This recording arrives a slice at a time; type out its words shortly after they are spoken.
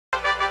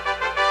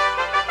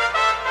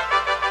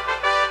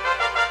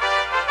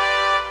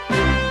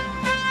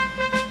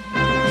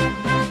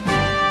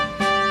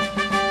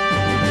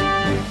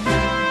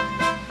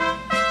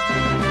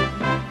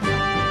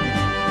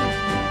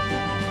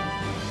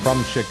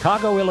From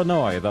Chicago,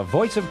 Illinois, the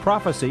Voice of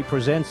Prophecy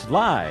presents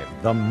live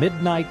The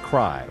Midnight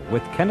Cry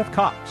with Kenneth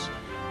Cox,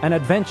 an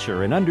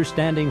adventure in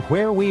understanding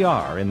where we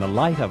are in the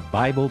light of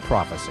Bible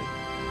prophecy.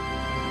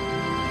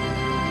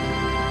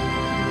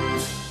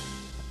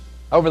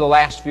 Over the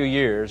last few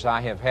years, I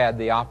have had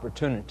the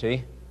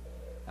opportunity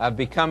of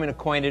becoming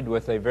acquainted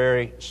with a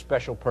very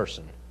special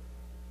person.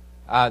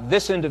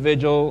 This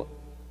individual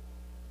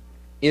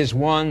is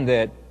one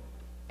that,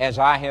 as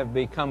I have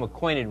become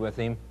acquainted with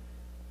him,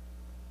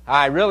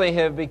 I really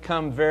have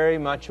become very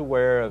much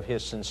aware of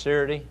his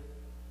sincerity,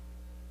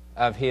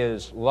 of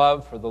his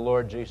love for the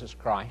Lord Jesus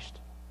Christ,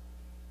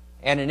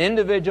 and an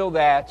individual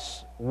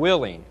that's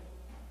willing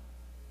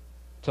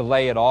to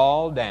lay it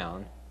all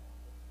down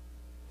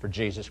for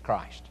Jesus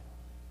Christ.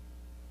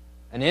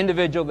 An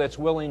individual that's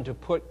willing to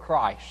put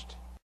Christ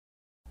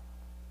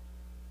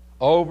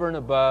over and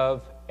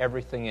above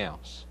everything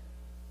else.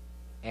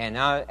 And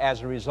now,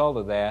 as a result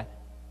of that,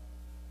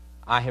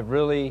 I have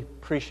really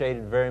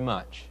appreciated very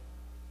much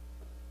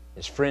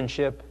his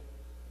friendship,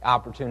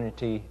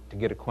 opportunity to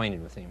get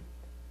acquainted with him.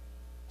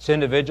 This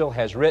individual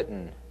has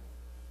written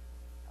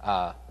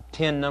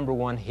 10 number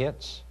one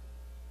hits.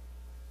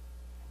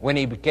 When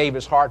he gave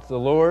his heart to the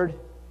Lord,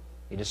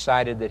 he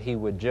decided that he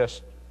would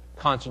just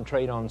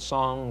concentrate on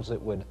songs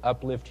that would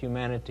uplift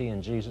humanity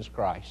and Jesus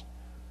Christ.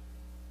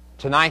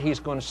 Tonight he's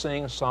going to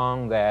sing a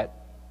song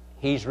that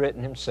he's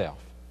written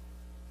himself.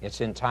 It's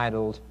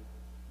entitled,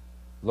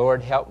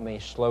 Lord, Help Me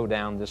Slow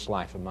Down This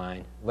Life of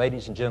Mine.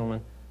 Ladies and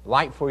gentlemen, I'd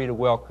like for you to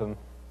welcome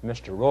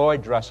Mr. Roy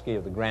Drusky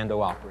of the Grand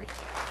Ole Opry.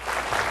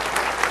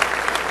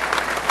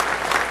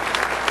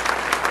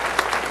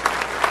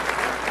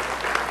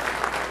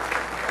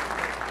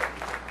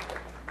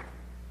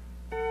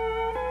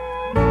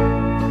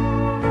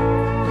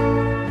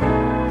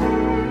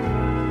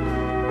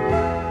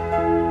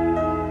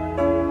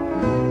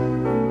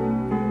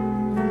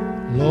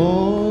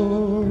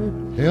 Lord,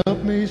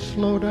 help me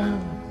slow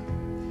down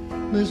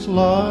this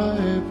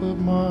life of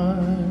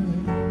mine.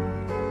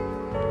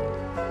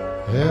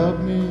 Help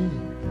me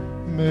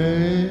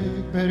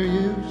make better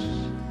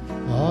use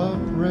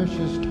of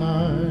precious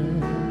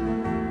time.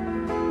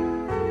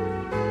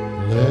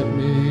 Let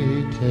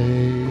me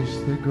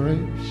taste the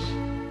grapes,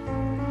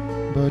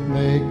 but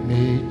make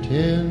me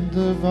tend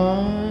the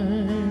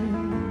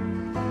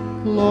vine.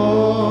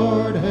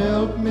 Lord,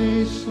 help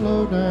me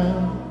slow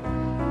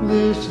down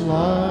this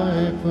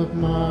life of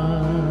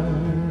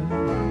mine.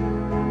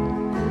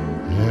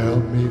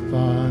 Help me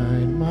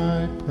find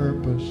my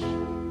purpose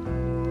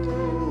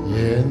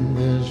in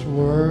this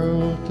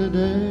world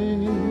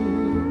today,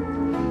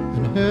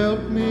 and help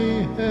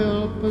me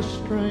help a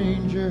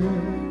stranger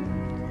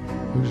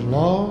who's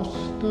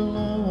lost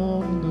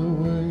along the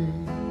way.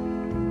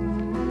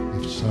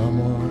 If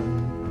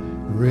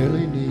someone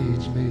really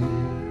needs me,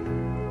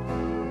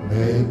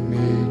 make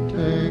me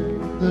take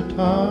the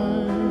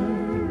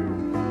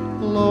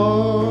time.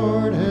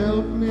 Lord,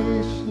 help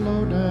me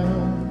slow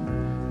down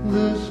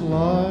this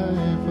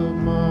life of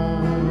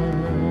mine.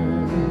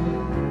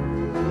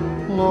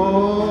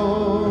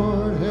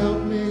 Lord,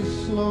 help me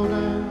slow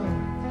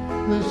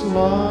down this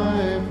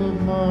life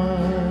of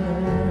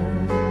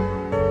mine.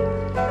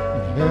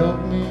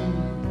 Help me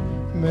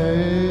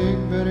make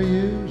better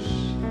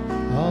use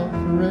of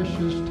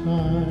precious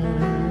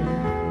time.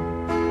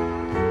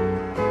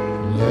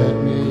 Let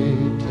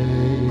me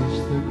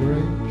taste the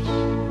grapes,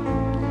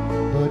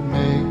 but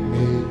make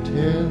me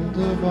tend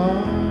the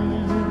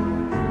vine.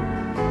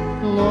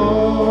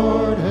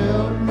 Lord,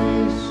 help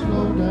me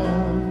slow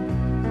down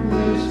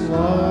this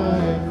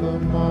life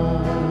of mine.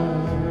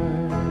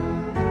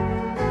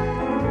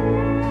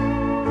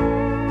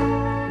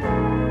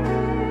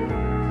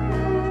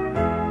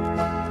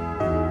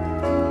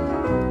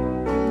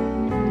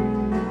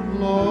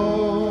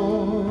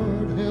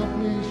 Lord, help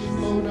me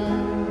slow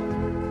down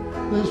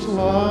this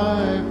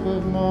life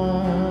of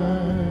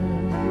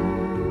mine.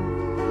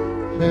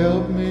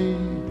 Help me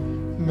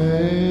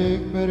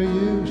make better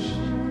use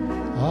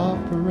of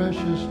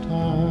precious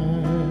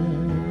time.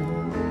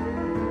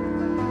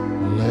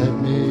 Let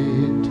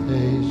me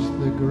taste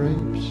the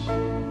grapes,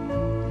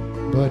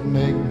 but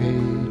make me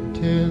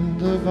tend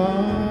the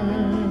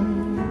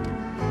vine.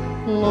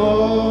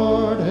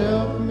 Lord,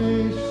 help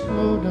me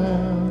slow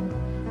down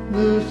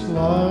this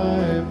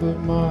life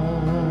of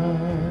mine.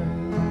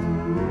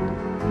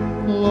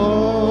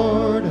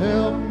 Lord,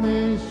 help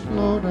me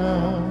slow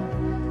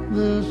down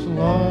this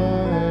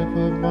life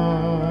of mine.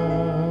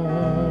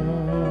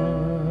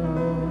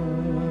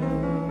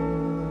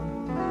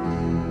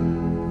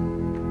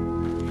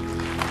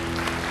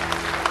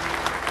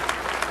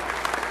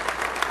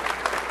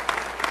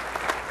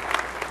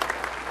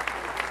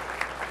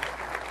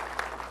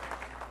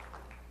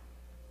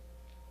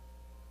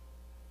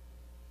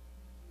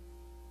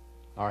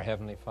 Our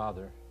Heavenly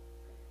Father,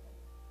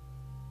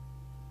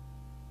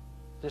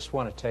 just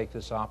want to take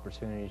this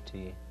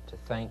opportunity to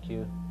thank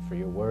you for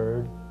your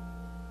word.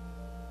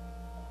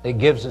 It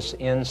gives us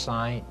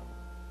insight,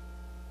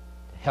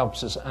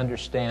 helps us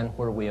understand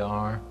where we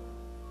are.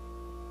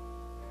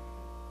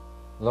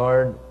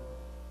 Lord,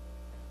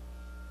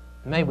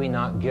 May we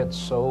not get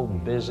so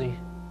busy,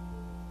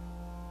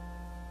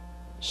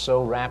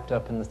 so wrapped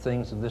up in the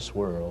things of this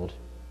world,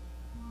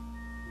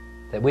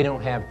 that we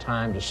don't have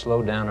time to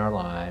slow down our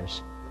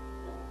lives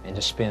and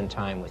to spend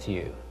time with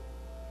you.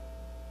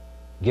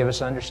 Give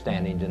us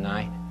understanding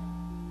tonight,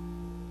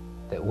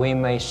 that we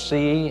may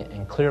see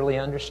and clearly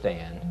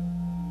understand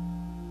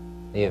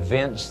the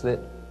events that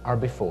are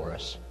before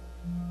us.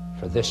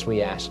 For this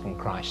we ask in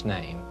Christ's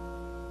name.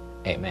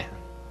 Amen.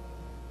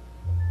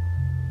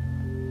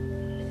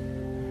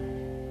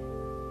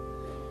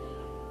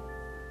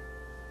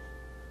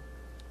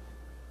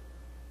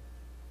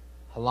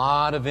 A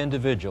lot of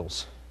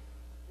individuals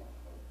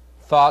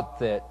thought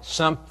that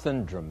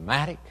something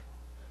dramatic,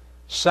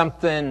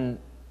 something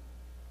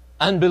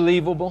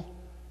unbelievable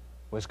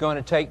was going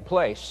to take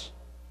place.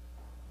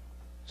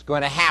 It's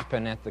going to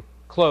happen at the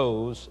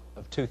close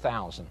of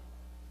 2000.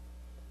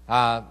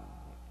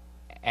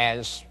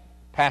 As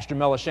Pastor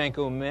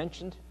Melashenko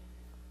mentioned,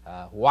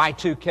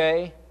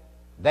 Y2K,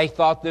 they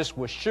thought this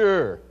was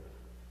sure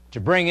to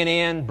bring an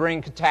end,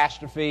 bring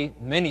catastrophe,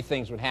 many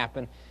things would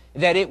happen,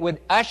 that it would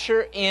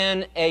usher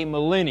in a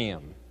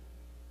millennium.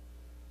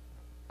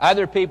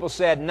 Other people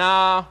said,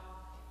 no,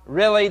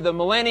 really, the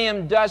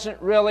millennium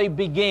doesn't really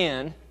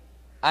begin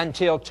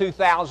until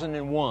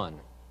 2001.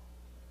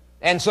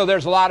 And so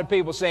there's a lot of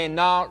people saying,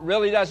 no, it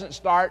really doesn't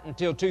start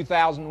until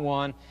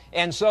 2001.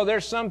 And so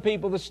there's some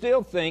people that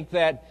still think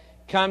that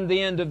come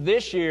the end of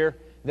this year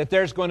that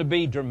there's going to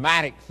be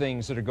dramatic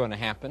things that are going to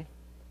happen.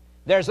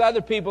 There's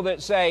other people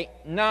that say,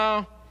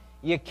 no,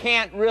 you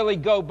can't really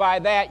go by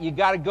that. You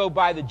got to go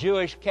by the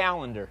Jewish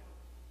calendar.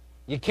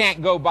 You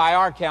can't go by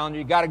our calendar.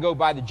 You got to go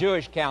by the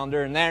Jewish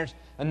calendar, and there's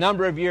a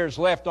number of years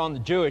left on the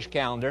Jewish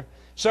calendar.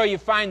 So you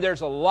find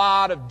there's a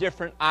lot of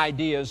different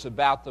ideas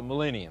about the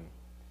millennium.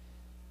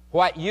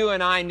 What you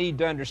and I need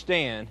to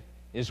understand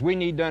is we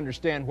need to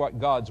understand what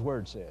God's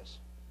Word says.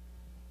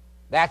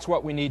 That's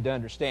what we need to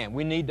understand.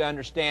 We need to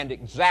understand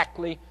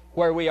exactly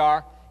where we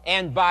are.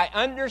 And by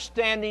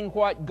understanding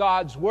what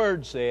God's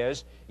Word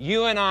says,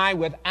 you and I,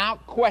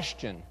 without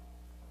question,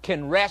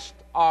 can rest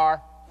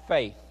our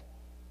faith.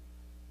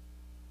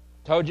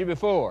 Told you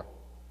before.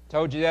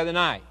 Told you the other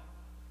night.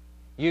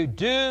 You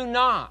do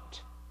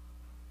not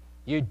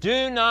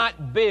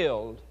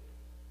build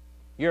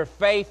your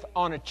faith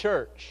on a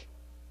church.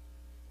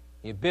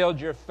 You build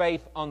your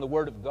faith on the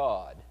Word of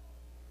God.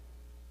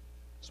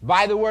 It's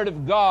by the Word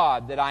of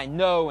God that I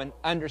know and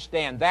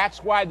understand.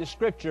 That's why the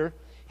Scripture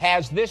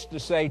has this to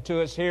say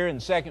to us here in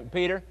 2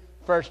 Peter,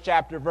 1st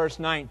chapter, verse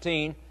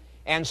 19.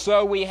 And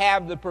so we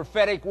have the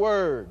prophetic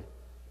word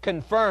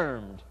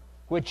confirmed,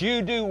 which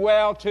you do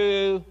well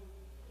to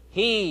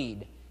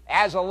heed,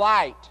 as a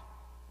light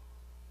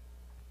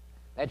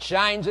that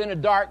shines in a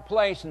dark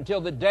place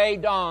until the day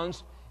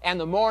dawns and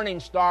the morning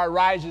star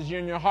rises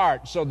in your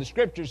heart. So the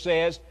Scripture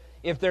says,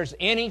 if there's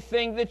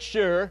anything that's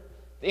sure,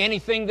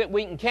 anything that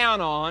we can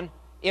count on,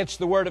 it's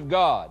the Word of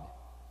God.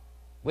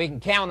 We can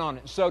count on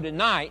it. So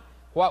tonight,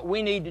 what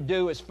we need to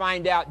do is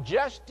find out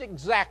just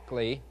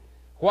exactly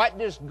what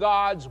does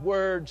God's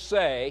Word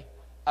say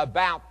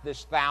about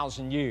this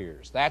 1,000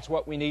 years. That's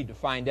what we need to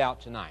find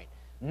out tonight.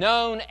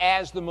 Known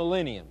as the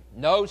millennium.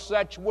 No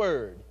such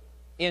word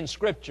in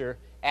Scripture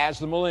as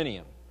the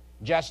millennium.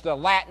 Just a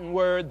Latin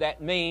word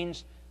that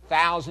means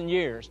 1,000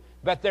 years.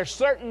 But there's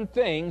certain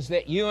things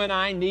that you and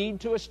I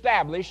need to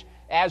establish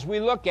as we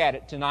look at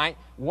it tonight.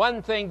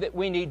 One thing that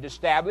we need to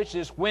establish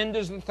is, when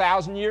does the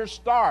 1,000 years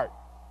start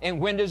and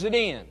when does it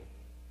end?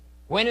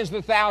 When is the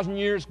 1,000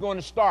 years going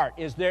to start?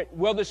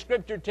 Will the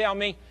Scripture tell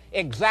me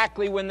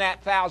exactly when that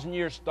 1,000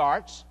 years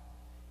starts?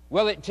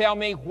 Will it tell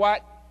me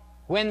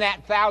when that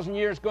 1,000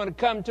 years is going to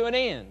come to an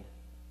end?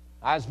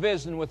 I was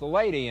visiting with a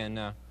lady,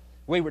 and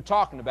we were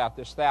talking about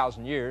this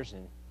 1,000 years,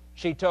 and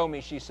she told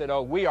me, she said,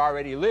 oh, we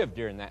already lived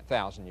during that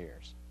 1,000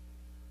 years.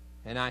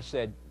 And I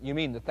said, you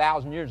mean the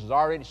 1,000 years has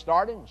already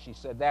started? And she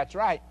said, that's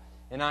right.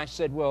 And I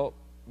said, well,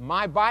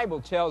 my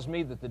Bible tells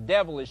me that the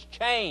devil is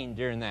chained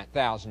during that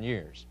 1,000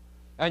 years.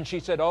 And she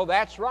said, oh,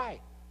 that's right.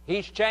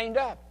 He's chained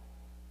up.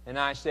 And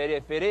I said,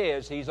 if it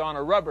is, he's on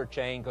a rubber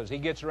chain, because he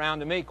gets around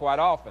to me quite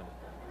often.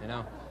 You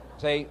know.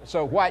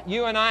 So what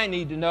you and I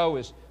need to know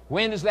is,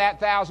 when does that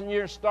 1,000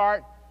 years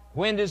start?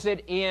 When does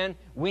it end?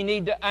 We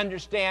need to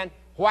understand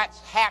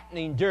what's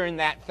happening during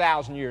that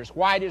 1,000 years.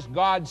 Why does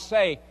God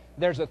say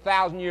there's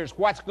 1,000 years?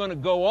 What's going to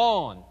go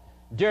on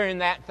during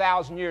that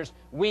 1,000 years?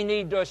 We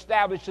need to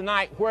establish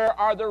tonight, where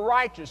are the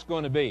righteous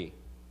going to be?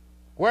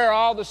 Where are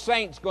all the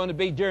saints going to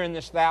be during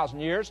this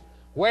 1,000 years?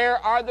 Where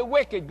are the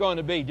wicked going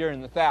to be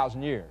during the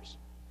 1,000 years?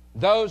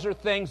 Those are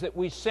things that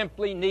we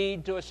simply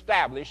need to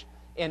establish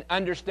in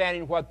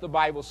understanding what the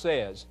Bible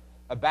says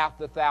about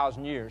the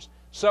 1,000 years.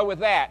 So with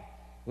that,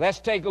 let's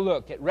take a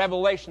look at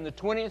Revelation, the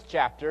 20th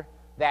chapter,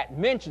 that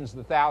mentions the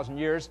 1,000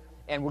 years,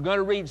 and we're going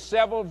to read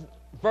several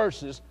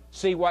verses,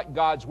 see what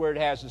God's Word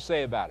has to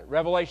say about it.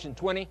 Revelation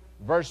 20,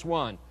 verse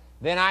 1.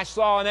 Then I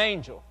saw an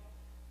angel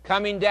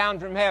coming down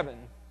from heaven,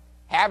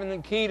 having the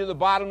key to the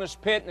bottomless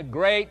pit and a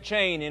great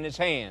chain in his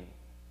hand.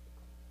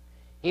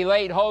 He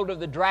laid hold of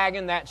the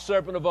dragon, that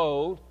serpent of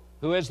old,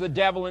 who is the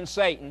devil and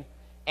Satan,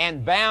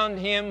 and bound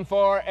him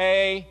for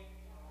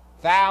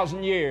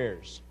 1,000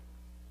 years.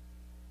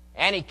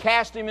 And he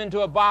cast him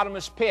into a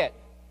bottomless pit,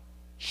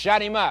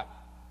 shut him up,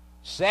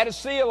 set a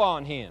seal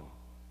on him,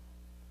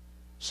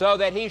 so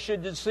that he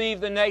should deceive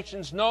the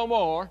nations no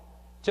more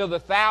till the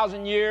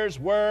 1,000 years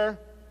were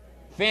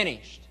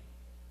finished.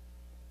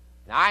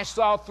 And I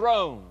saw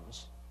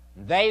thrones,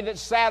 and they that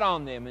sat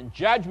on them, and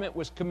judgment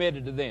was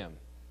committed to them.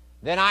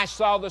 Then I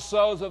saw the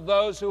souls of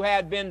those who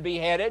had been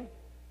beheaded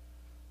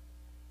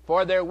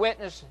for their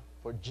witness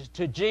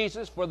to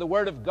Jesus, for the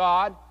word of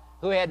God,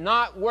 who had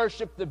not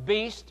worshipped the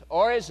beast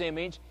or his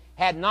image,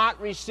 had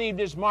not received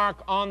his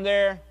mark on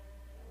their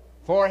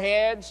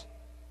foreheads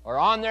or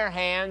on their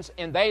hands,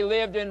 and they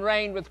lived and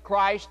reigned with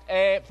Christ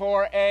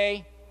for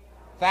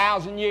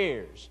 1,000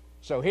 years.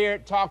 So here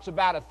it talks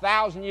about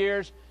 1,000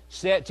 years.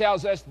 It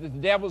tells us that the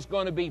devil's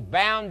going to be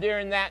bound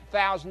during that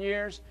 1,000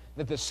 years,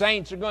 that the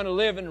saints are going to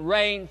live and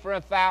reign for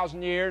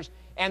 1,000 years,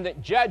 and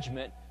that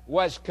judgment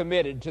was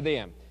committed to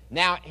them.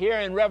 Now, here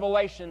in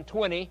Revelation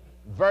 20,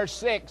 verse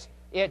 6,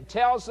 it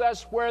tells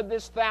us where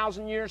this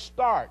 1,000 years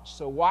starts.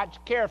 So watch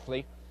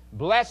carefully.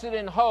 Blessed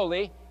and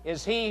holy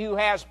is he who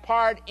has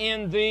part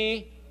in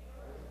the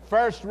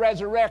first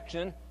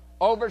resurrection.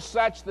 Over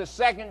such the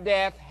second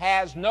death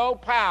has no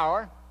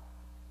power,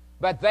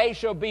 but they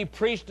shall be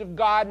priests of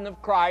God and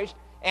of Christ,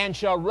 and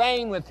shall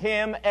reign with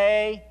him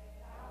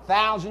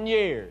 1,000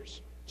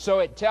 years. So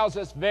it tells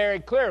us very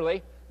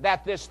clearly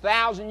that this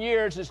 1,000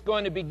 years is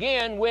going to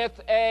begin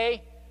with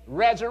a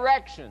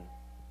resurrection.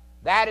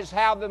 That is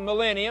how the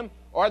millennium,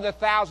 or the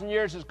 1,000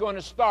 years, is going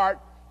to start,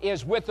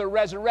 is with the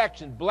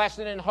resurrection. Blessed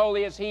and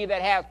holy is he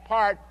that hath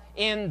part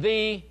in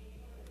the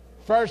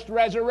first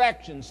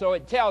resurrection. So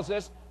it tells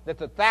us that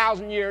the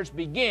 1,000 years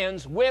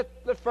begins with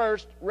the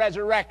first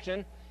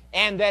resurrection,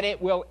 and that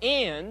it will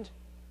end,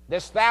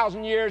 this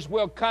 1,000 years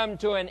will come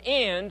to an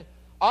end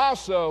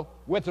also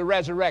with the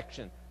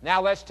resurrection.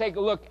 Now let's take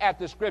a look at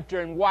the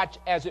Scripture and watch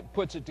as it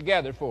puts it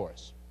together for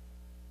us.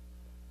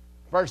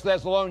 1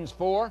 Thessalonians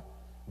 4,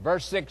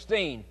 verse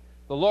 16.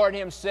 The Lord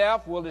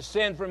himself will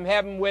descend from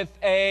heaven with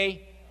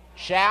a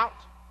shout,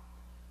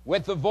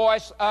 with the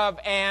voice of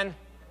an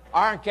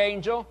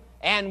archangel,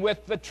 and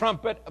with the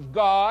trumpet of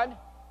God,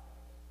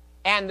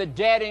 and the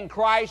dead in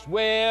Christ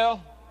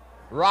will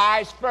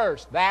rise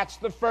first. That's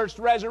the first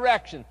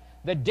resurrection.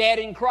 The dead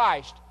in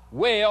Christ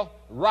will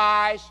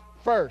rise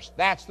first.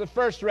 That's the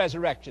first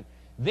resurrection.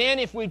 Then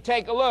if we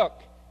take a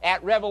look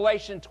at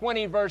Revelation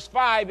 20, verse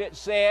 5, it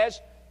says,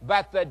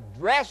 but the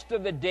rest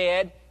of the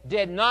dead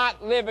did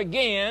not live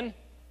again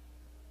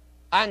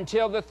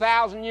until the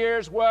 1,000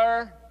 years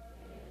were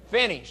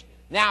finished.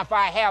 Now, if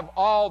I have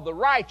all the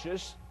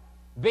righteous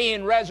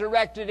being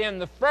resurrected in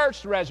the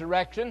first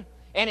resurrection,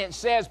 and it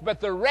says,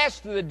 but the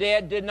rest of the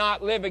dead did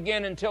not live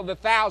again until the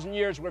 1,000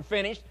 years were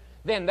finished,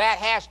 then that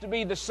has to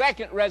be the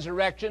second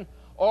resurrection,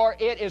 or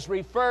it is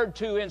referred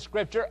to in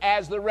Scripture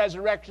as the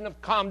resurrection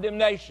of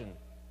condemnation.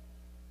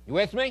 You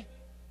with me?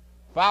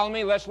 Follow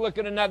me? Let's look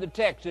at another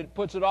text that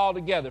puts it all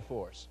together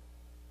for us.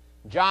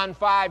 John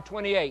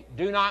 5:28.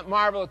 Do not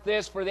marvel at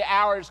this, for the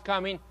hour is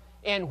coming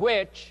in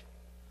which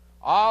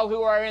all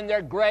who are in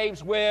their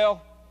graves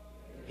will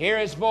hear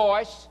his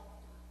voice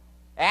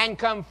and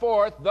come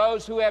forth,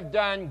 those who have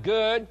done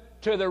good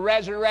to the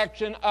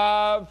resurrection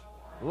of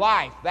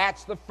life.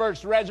 That's the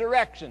first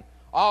resurrection.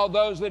 All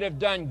those that have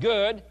done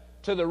good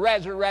to the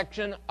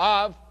resurrection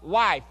of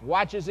life.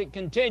 Watch as it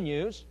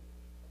continues.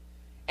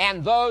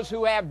 And those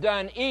who have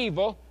done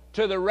evil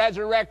to the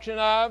resurrection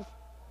of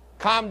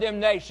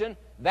condemnation.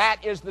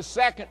 That is the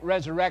second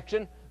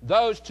resurrection.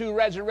 Those two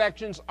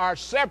resurrections are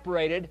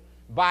separated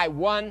by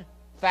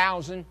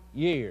 1,000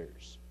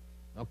 years.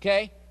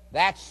 Okay?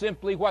 That's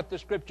simply what the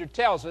Scripture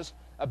tells us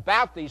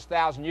about these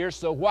 1,000 years.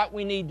 So what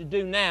we need to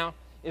do now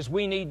is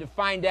we need to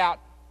find out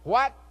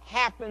what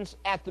happens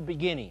at the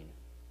beginning.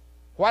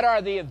 What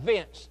are the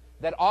events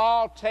that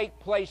all take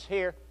place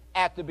here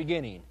at the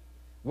beginning?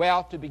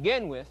 Well, to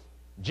begin with,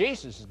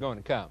 Jesus is going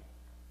to come.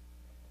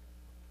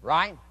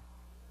 Right?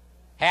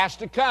 Has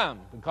to come,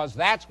 because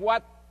that's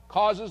what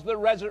causes the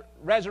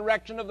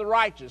resurrection of the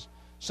righteous.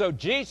 So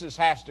Jesus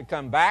has to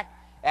come back,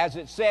 as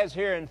it says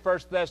here in 1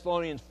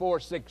 Thessalonians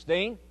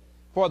 4:16.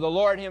 For the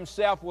Lord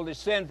himself will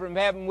descend from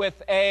heaven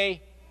with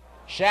a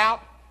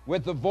shout,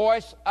 with the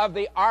voice of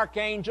the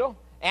archangel,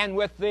 and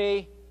with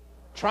the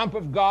trump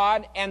of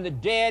God, and the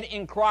dead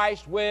in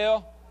Christ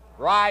will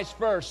rise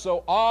first.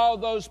 So all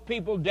those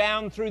people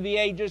down through the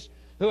ages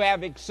who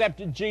have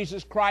accepted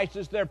Jesus Christ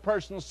as their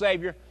personal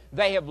Savior,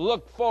 they have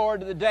looked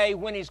forward to the day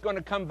when he's going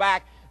to come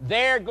back.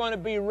 They're going to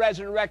be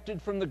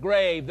resurrected from the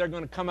grave. They're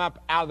going to come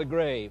up out of the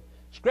grave.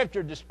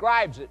 Scripture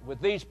describes it with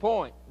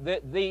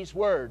these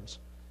words.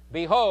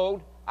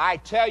 Behold, I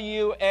tell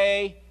you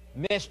a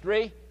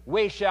mystery.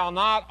 We shall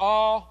not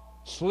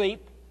all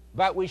sleep,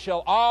 but we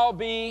shall all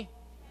be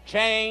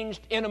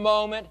changed in a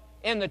moment,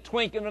 in the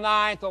twinkling of an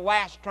eye, at the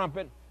last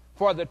trumpet.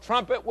 For the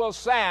trumpet will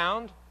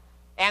sound,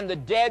 and the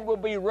dead will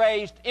be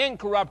raised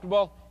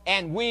incorruptible,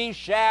 and we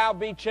shall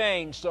be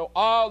changed. So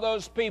all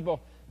those people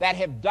that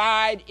have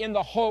died in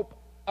the hope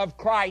of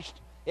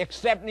Christ,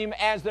 accepting Him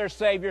as their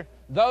Savior,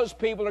 those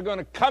people are going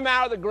to come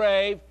out of the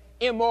grave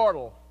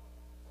immortal,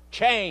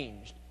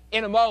 changed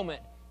in a moment,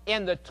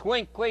 in the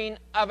twinkling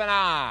of an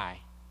eye.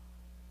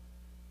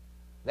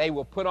 They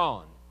will put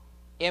on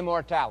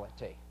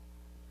immortality.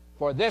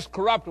 For this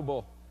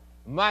corruptible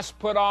must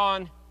put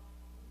on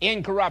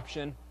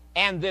incorruption,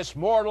 and this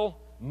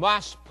mortal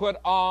must put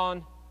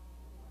on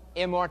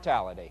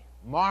immortality.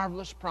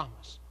 Marvelous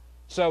promise.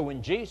 So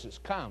when Jesus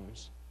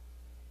comes,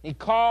 He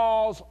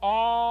calls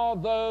all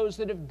those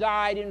that have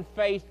died in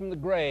faith from the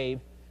grave.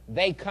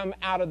 They come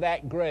out of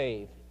that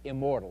grave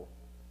immortal.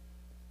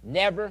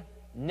 Never,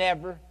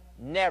 never,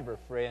 never,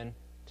 friend,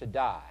 to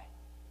die.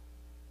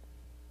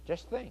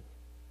 Just think.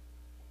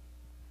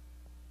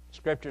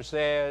 Scripture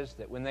says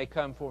that when they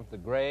come forth the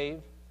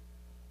grave,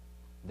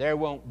 there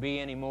won't be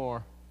any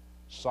more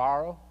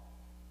sorrow.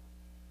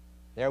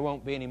 There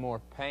won't be any more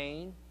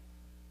pain.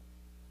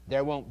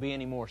 There won't be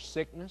any more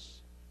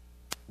sickness.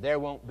 There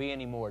won't be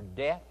any more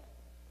death.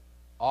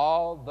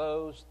 All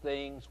those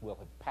things will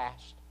have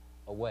passed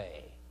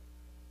away,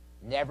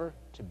 never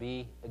to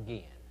be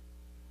again.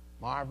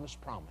 Marvelous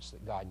promise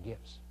that God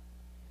gives.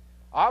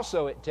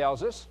 Also, it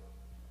tells us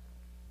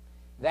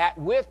that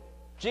with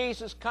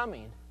Jesus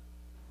coming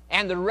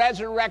and the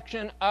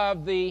resurrection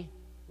of the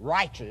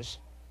righteous,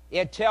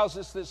 it tells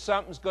us that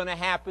something's going to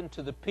happen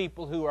to the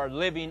people who are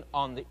living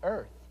on the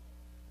earth.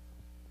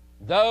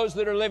 Those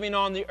that are living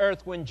on the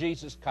earth when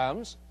Jesus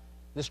comes,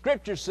 the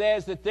Scripture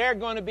says that they're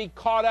going to be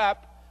caught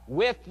up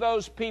with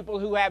those people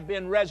who have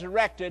been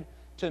resurrected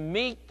to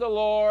meet the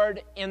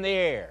Lord in the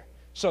air.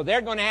 So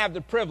they're going to have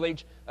the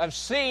privilege of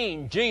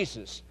seeing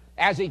Jesus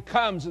as He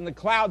comes in the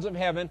clouds of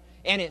heaven,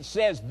 and it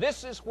says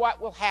this is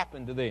what will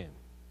happen to them.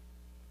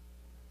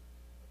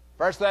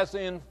 1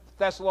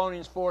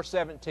 Thessalonians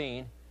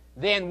 4:17,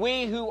 then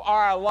we who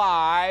are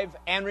alive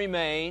and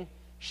remain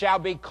shall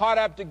be caught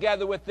up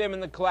together with them in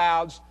the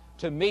clouds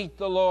to meet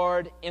the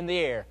Lord in the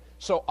air.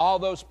 So all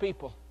those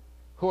people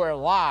who are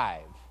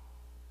alive,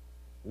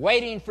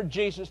 waiting for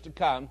Jesus to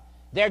come,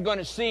 they're going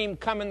to see Him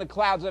come in the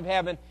clouds of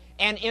heaven,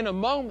 and in a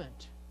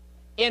moment,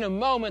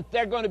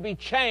 they're going to be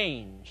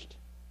changed.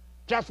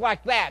 Just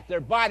like that,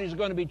 their bodies are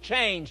going to be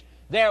changed.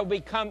 They'll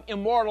become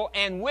immortal,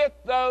 and with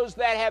those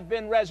that have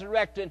been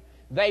resurrected,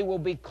 they will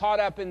be caught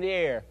up in the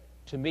air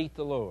to meet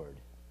the Lord.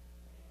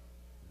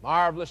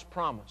 Marvelous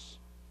promise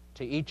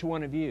to each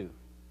one of you.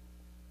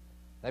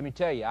 Let me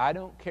tell you, I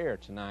don't care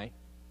tonight.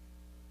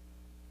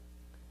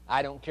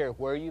 I don't care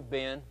where you've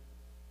been.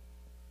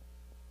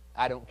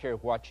 I don't care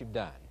what you've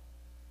done.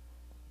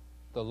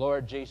 The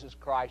Lord Jesus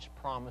Christ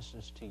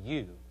promises to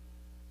you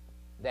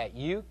that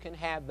you can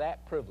have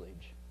that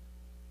privilege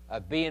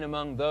of being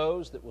among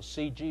those that will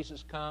see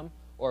Jesus come,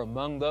 or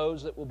among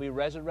those that will be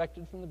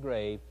resurrected from the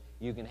grave.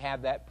 You can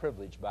have that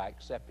privilege by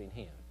accepting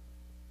Him.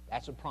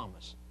 That's a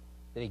promise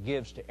that He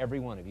gives to every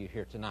one of you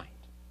here tonight.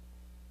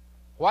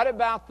 What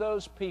about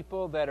those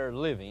people that are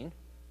living,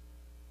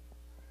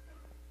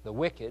 the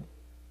wicked,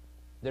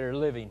 that are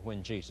living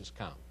when Jesus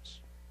comes?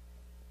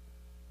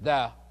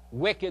 The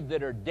wicked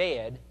that are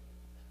dead,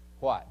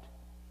 what?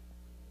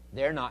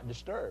 They're not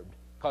disturbed,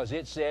 because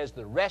it says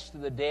the rest of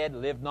the dead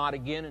lived not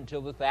again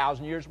until the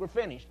 1,000 years were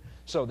finished.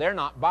 So they're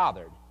not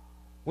bothered.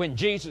 When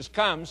Jesus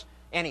comes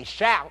and He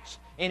shouts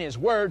and His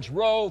words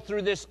roll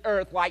through this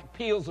earth like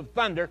peals of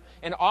thunder,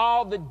 and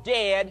all the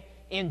dead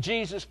in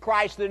Jesus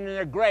Christ that are in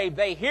their grave,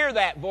 they hear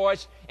that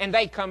voice and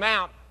they come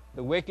out.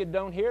 The wicked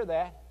don't hear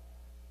that.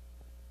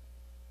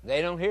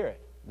 They don't hear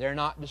it. They're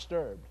not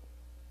disturbed.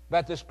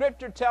 But the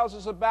Scripture tells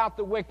us about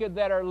the wicked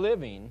that are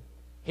living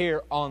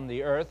here on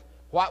the earth,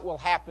 what will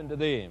happen to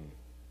them.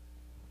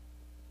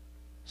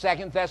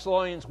 2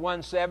 Thessalonians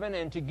 1:7,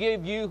 and to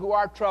give you who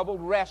are troubled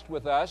rest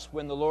with us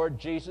when the Lord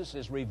Jesus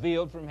is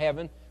revealed from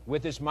heaven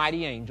with His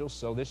mighty angels.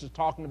 So this is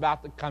talking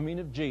about the coming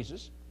of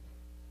Jesus.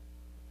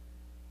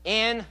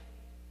 In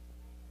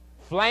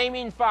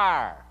flaming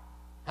fire.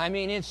 I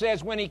mean, it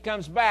says when He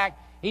comes back,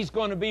 He's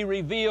going to be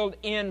revealed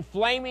in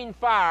flaming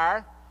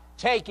fire,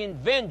 taking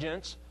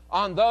vengeance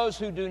on those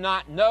who do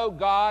not know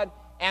God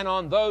and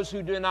on those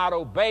who do not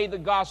obey the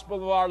gospel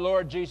of our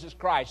Lord Jesus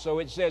Christ. So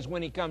it says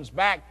when He comes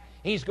back,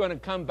 He's going to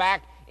come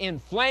back in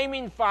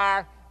flaming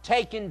fire,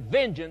 taking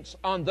vengeance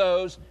on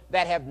those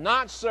that have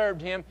not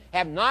served Him,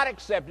 have not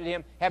accepted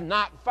Him, have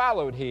not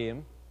followed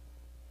Him.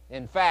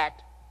 In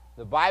fact,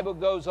 the Bible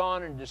goes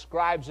on and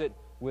describes it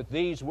with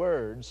these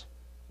words,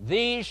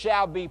 these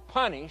shall be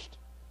punished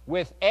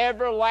with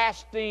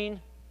everlasting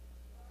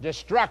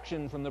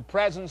destruction from the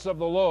presence of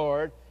the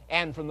Lord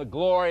and from the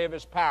glory of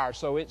His power.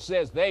 So it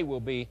says they will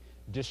be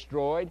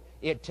destroyed.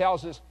 It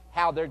tells us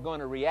how they're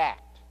going to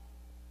react.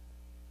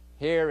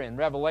 Here in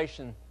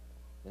Revelation,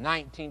 the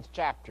 19th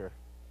chapter,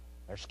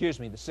 the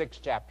 6th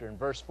chapter, in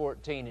verse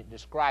 14, it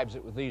describes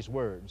it with these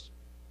words.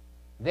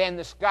 Then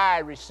the sky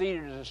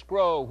receded as a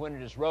scroll when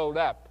it is rolled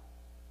up,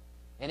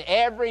 and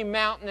every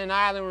mountain and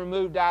island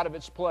removed out of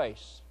its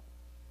place.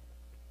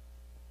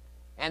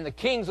 And the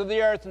kings of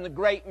the earth and the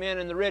great men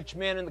and the rich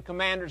men and the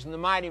commanders and the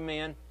mighty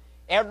men,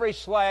 every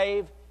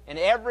slave and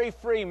every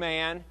free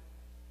man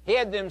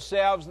hid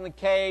themselves in the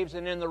caves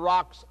and in the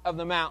rocks of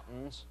the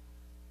mountains,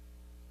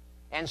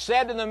 and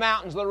said to the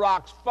mountains, the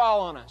rocks,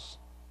 fall on us.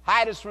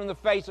 Hide us from the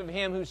face of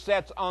him who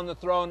sits on the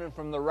throne and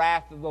from the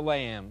wrath of the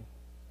Lamb.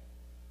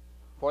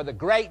 For the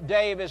great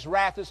day of his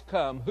wrath is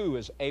come. Who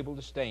is able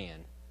to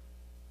stand?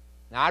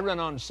 Now, I run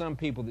on to some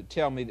people that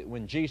tell me that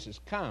when Jesus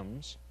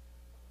comes,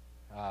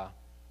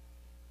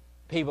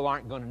 people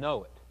aren't going to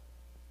know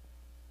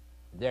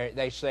it.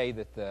 They say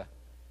that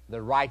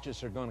the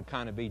righteous are going to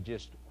kind of be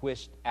just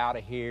whisked out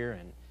of here,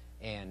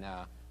 and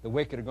the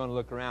wicked are going to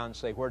look around and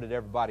say, where did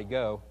everybody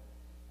go?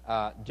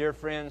 Dear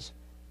friends,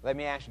 let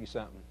me ask you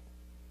something.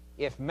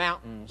 If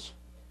mountains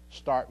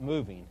start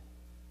moving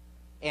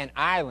and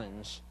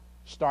islands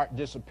start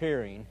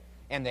disappearing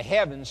and the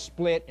heavens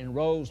split and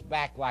rolls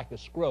back like a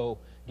scroll,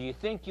 do you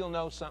think you'll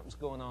know something's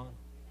going on?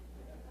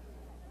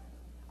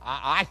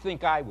 I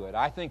think I would.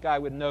 I think I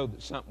would know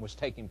that something was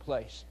taking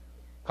place.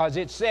 Because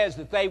it says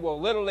that they will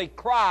literally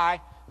cry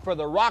for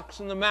the rocks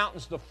and the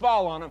mountains to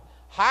fall on them,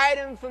 hide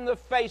them from the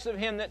face of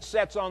him that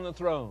sits on the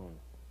throne.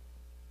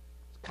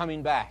 It's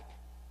coming back.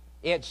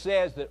 It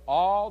says that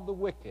all the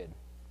wicked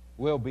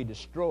will be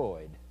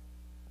destroyed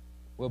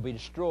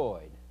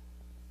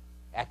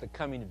at the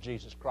coming of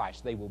Jesus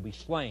Christ. They will be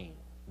slain.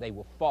 They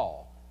will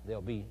fall.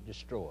 They'll be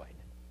destroyed.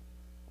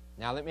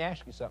 Now let me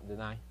ask you something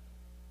tonight.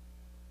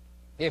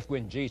 If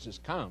when Jesus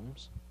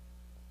comes,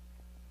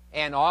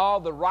 and all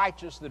the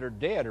righteous that are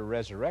dead are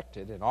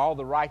resurrected, and all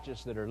the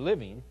righteous that are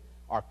living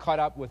are caught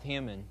up with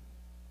him and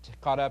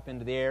caught up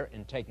into the air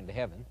and taken to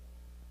heaven,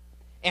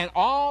 and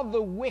all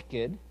the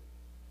wicked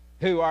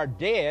who are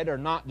dead are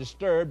not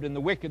disturbed, and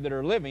the wicked that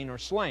are living are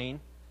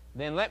slain,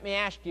 then let me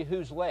ask you,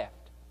 who's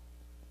left?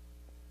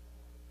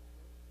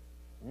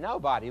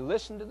 Nobody.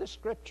 Listen to the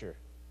scripture.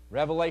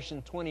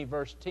 Revelation 20,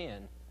 verse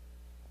 10.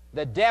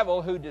 The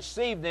devil who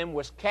deceived them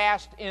was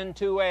cast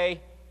into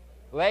a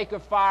lake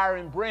of fire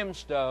and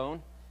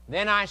brimstone.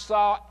 Then I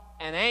saw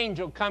an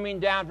angel coming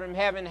down from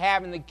heaven,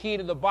 having the key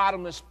to the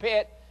bottomless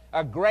pit,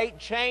 a great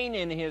chain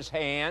in his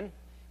hand.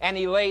 And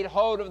he laid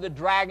hold of the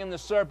dragon, the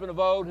serpent of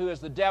old, who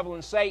is the devil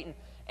and Satan,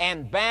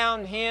 and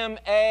bound him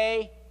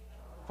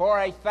for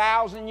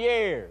 1,000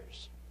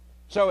 years.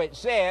 So it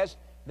says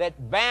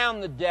that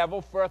bound the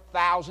devil for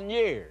 1,000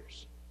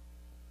 years.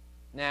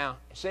 Now,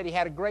 it said he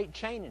had a great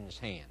chain in his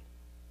hand.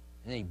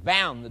 And he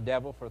bound the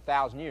devil for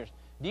 1,000 years.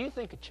 Do you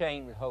think a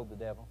chain would hold the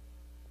devil?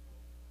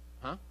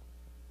 Huh?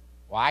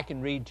 Well, I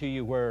can read to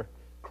you where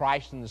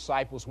Christ and the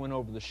disciples went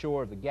over the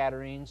shore of the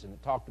Gadarenes, and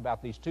it talked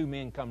about these two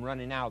men come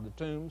running out of the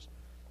tombs.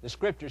 The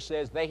scripture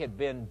says they had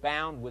been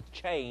bound with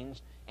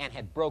chains and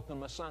had broken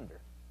them asunder.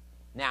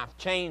 Now, if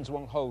chains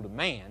won't hold a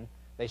man,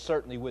 they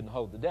certainly wouldn't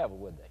hold the devil,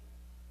 would they?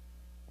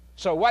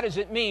 So what does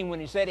it mean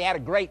when he said he had a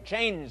great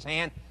chain in his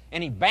hand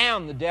and he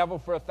bound the devil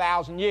for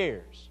 1,000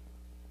 years?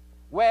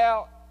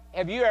 Well,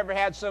 have you ever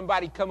had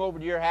somebody come over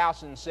to your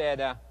house and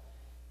said,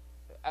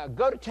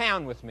 go to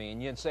town with me?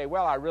 And you'd say,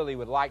 well, I really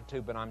would like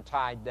to, but I'm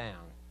tied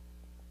down.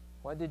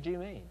 What did you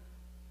mean?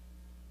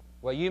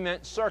 Well, you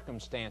meant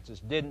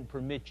circumstances didn't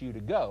permit you to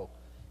go.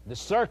 The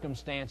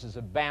circumstances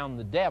have bound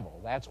the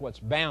devil. That's what's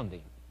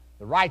bounding.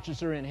 The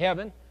righteous are in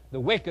heaven. The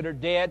wicked are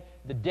dead.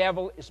 The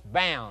devil is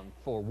bound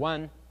for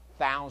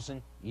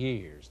 1,000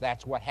 years.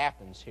 That's what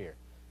happens here.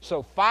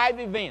 So 5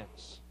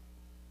 events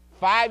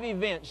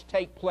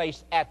take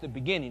place at the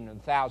beginning of the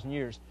 1,000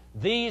 years.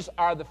 These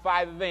are the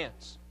 5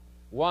 events.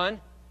 1,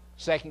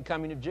 second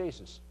coming of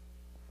Jesus.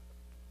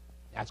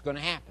 That's going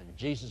to happen.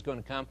 Jesus is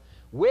going to come.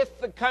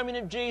 With the coming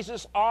of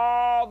Jesus,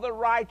 all the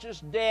righteous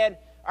dead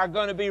are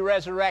going to be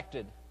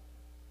resurrected.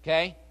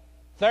 Okay?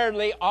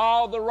 Thirdly,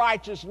 all the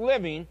righteous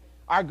living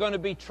are going to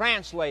be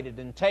translated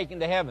and taken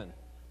to heaven.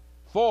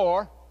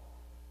 4,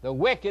 the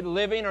wicked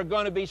living are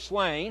going to be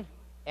slain.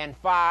 And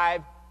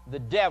 5, the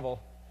devil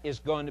is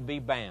going to be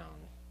bound.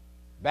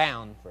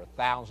 Bound for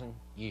 1,000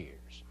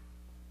 years.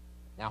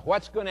 Now,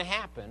 what's going to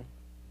happen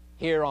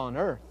here on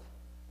earth?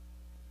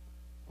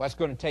 What's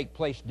going to take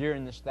place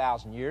during this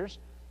 1,000 years?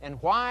 And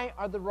why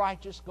are the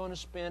righteous going to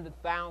spend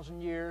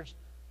 1,000 years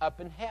up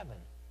in heaven?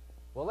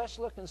 Well, let's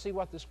look and see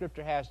what the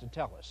scripture has to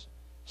tell us.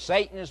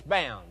 Satan is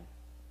bound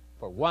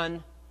for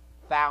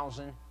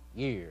 1,000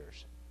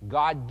 years.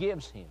 God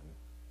gives him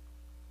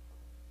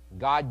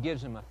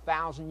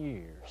 1,000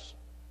 years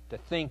to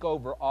think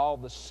over all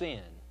the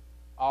sin,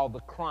 all the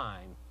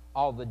crime,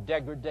 all the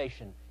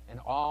degradation, and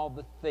all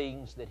the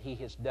things that he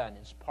has done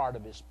as part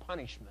of his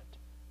punishment.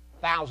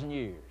 1,000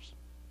 years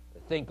to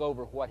think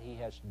over what he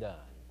has done.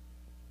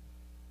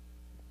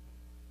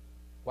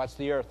 What's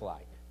the earth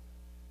like?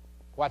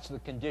 What's the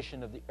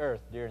condition of the earth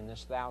during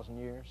this 1,000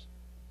 years?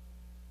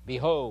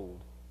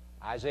 Behold,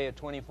 Isaiah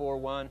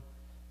 24:1,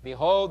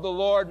 behold, the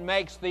Lord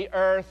makes the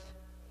earth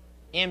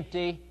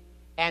empty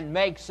and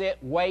makes it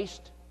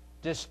waste,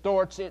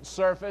 distorts its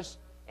surface,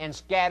 and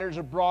scatters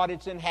abroad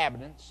its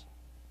inhabitants.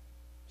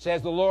 It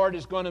says the Lord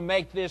is going to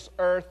make this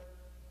earth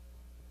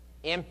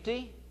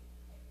empty.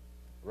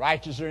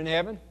 Righteous are in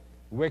heaven,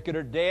 wicked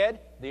are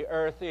dead. The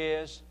earth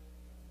is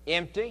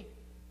empty.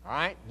 All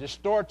right,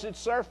 distorts its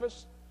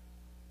surface,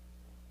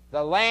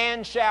 The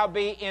land shall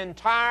be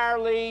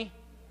entirely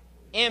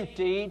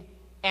emptied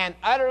and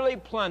utterly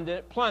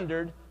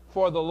plundered,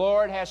 for the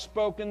Lord has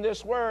spoken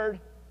this word.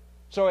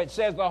 So it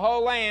says the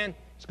whole land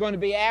is going to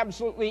be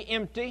absolutely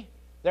empty.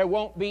 There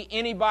won't be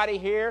anybody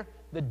here.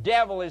 The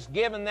devil is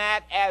given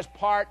that as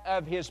part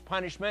of his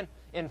punishment.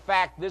 In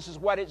fact, this is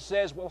what it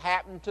says will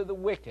happen to the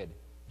wicked.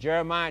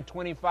 Jeremiah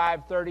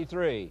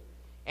 25:33.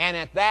 And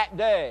at that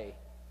day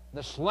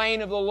the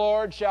slain of the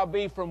Lord shall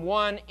be from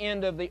one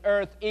end of the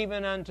earth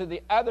even unto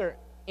the other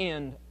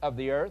end of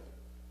the earth.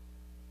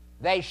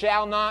 They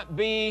shall not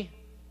be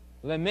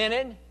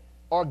lamented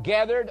or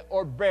gathered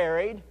or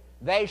buried.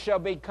 They shall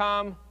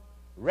become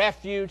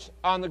refuge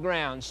on the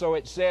ground. So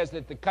it says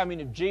that the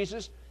coming of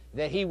Jesus,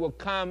 that He will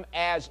come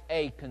as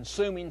a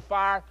consuming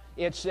fire.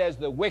 It says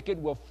the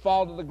wicked will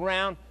fall to the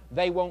ground.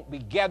 They won't be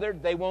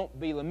gathered. They won't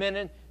be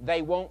lamented.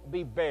 They won't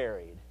be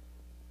buried.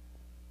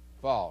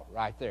 Fall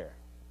right there.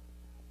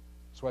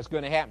 That's what's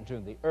going to happen to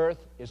them. The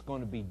earth is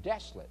going to be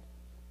desolate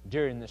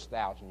during this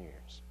 1,000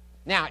 years.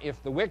 Now,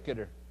 if the wicked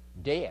are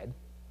dead,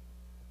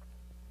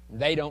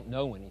 they don't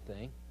know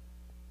anything,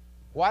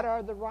 what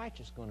are the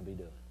righteous going to be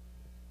doing?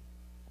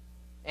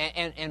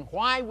 And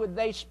why would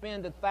they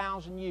spend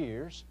 1,000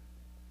 years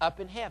up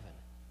in heaven?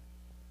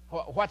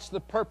 What's the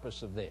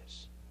purpose of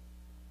this?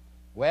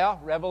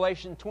 Well,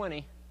 Revelation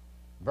 20,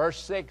 verse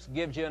 6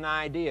 gives you an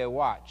idea.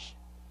 Watch.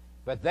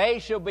 But they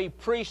shall be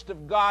priests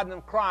of God and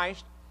of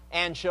Christ,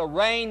 and shall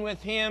reign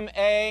with Him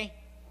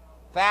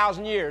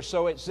 1,000 years.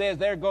 So it says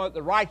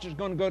the righteous are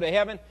going to go to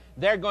heaven.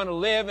 They're going to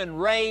live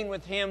and reign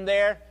with Him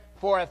there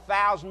for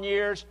 1,000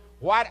 years.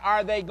 What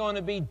are they going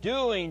to be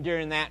doing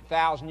during that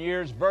 1,000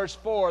 years? Verse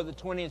 4, the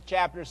 20th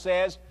chapter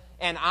says,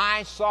 And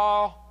I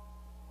saw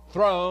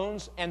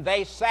thrones, and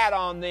they sat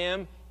on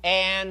them,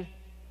 and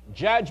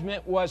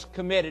judgment was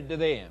committed to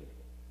them.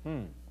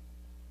 The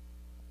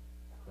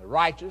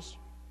righteous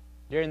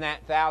during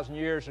that 1,000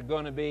 years are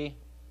going to be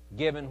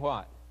given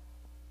what?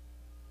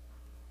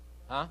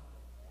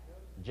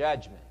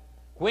 Judgment.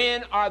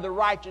 When are the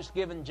righteous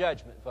given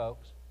judgment,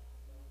 folks?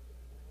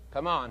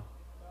 Come on.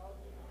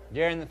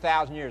 During the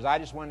 1,000 years. I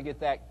just want to get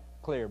that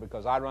clear,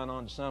 because I run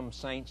on to some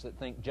saints that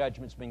think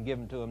judgment's been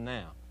given to them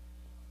now.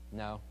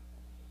 No.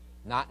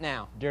 Not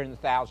now. During the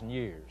 1,000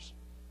 years.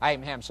 I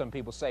even have some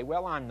people say,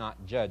 well, I'm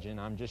not judging.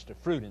 I'm just a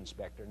fruit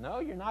inspector. No,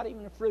 you're not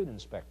even a fruit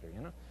inspector,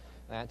 you know.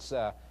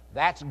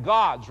 That's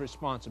God's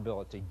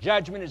responsibility.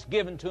 Judgment is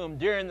given to them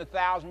during the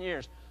 1,000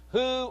 years.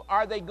 Who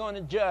are they going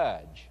to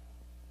judge?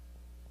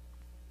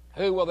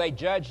 Who will they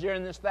judge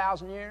during this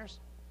 1,000 years?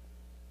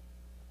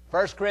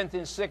 1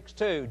 Corinthians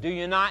 6:2. Do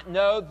you not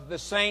know that the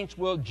saints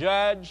will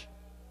judge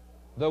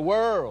the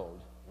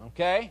world?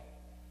 Okay?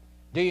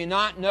 Do you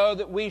not know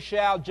that we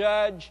shall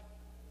judge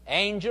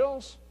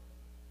angels?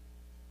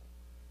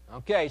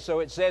 Okay, so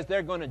it says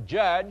they're going to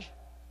judge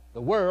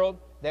the world,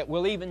 that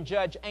will even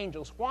judge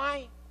angels.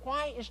 Why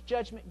is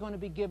judgment going to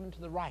be given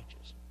to the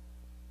righteous?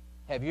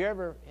 Have you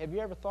ever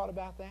thought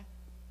about that?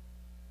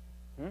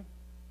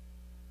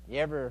 You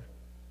ever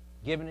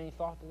given any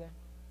thought to that?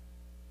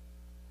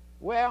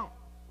 Well,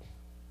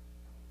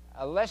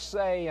 let's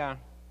say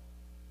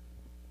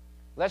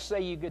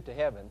you get to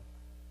heaven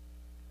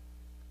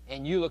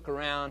and you look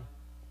around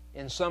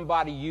and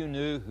somebody you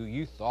knew who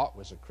you thought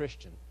was a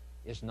Christian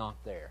is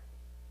not there.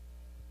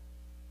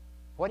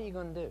 What are you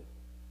going to do?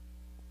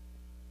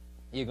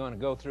 You're going to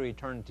go through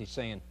eternity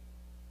saying,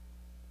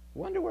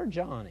 wonder where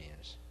John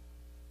is.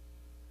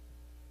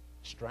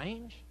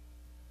 Strange.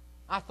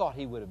 I thought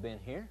he would have been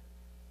here.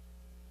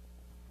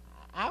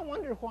 I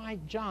wonder why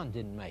John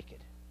didn't make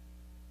it.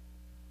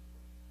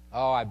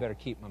 Oh, I better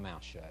keep my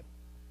mouth shut.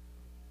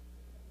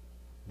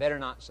 Better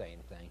not say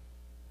anything.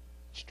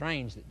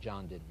 Strange that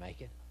John didn't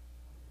make it.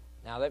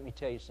 Now let me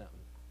tell you something.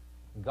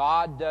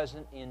 God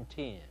doesn't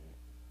intend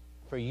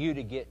for you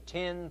to get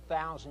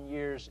 10,000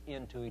 years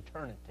into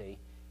eternity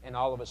and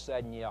all of a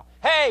sudden yell,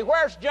 hey,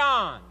 where's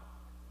John?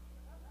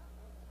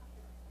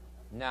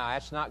 No,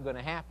 that's not going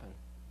to happen.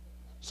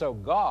 So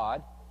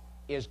God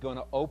is going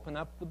to open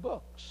up the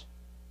books.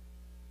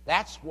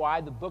 That's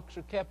why the books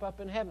are kept up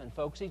in heaven,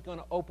 folks. He's going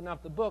to open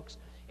up the books,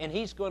 and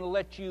He's going to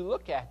let you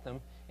look at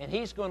them, and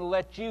He's going to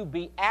let you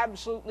be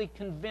absolutely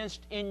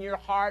convinced in your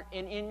heart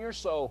and in your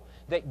soul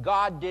that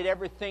God did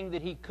everything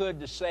that He could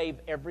to save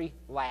every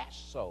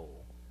last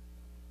soul.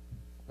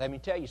 Let me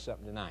tell you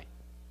something tonight.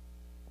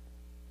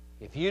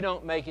 If you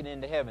don't make it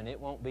into heaven, it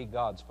won't be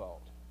God's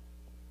fault.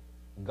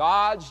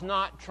 God's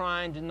not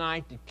trying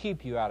tonight to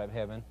keep you out of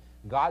heaven.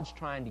 God's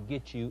trying to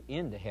get you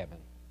into heaven.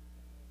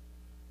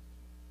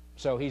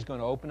 So He's going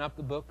to open up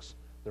the books.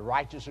 The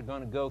righteous are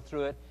going to go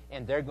through it,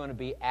 and they're going to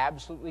be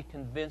absolutely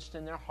convinced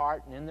in their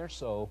heart and in their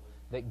soul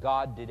that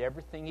God did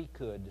everything He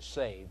could to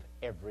save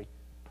every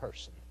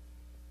person.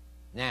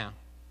 Now,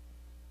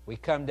 we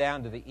come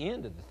down to the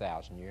end of the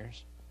 1,000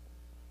 years.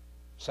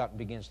 Something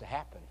begins to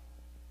happen.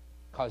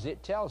 Because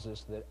it tells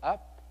us that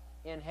up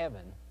in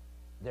heaven,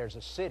 there's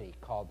a city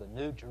called the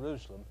New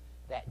Jerusalem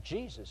that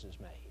Jesus has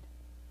made.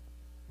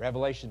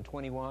 Revelation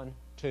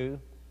 21:2.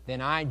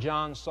 Then I,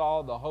 John,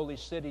 saw the holy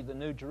city, the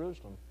New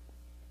Jerusalem,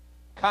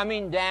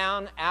 coming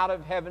down out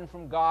of heaven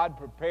from God,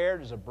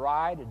 prepared as a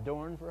bride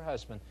adorned for her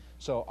husband.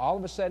 So all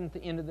of a sudden, at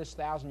the end of this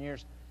 1,000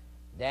 years,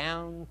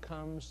 down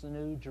comes the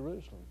New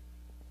Jerusalem.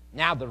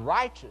 Now the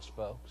righteous,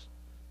 folks,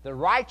 the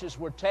righteous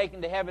were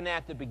taken to heaven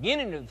at the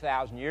beginning of the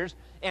 1,000 years,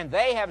 and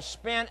they have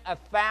spent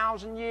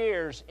 1,000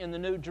 years in the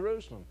New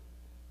Jerusalem.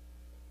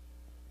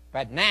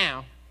 But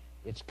now,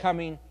 it's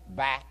coming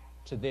back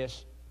to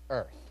this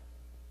earth.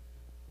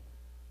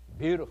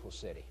 Beautiful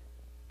city,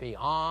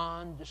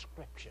 beyond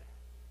description.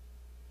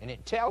 And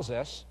it tells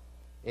us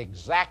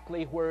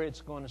exactly where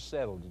it's going to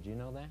settle. Did you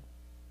know that?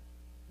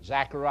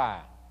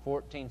 Zechariah,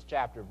 14th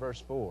chapter,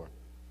 verse 4.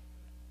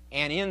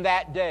 And in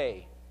that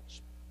day,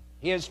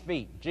 his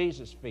feet,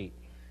 Jesus' feet,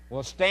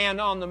 will stand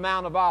on the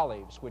Mount of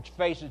Olives, which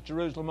faces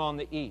Jerusalem on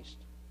the east.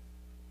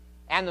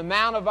 And the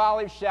Mount of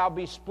Olives shall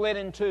be split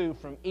in two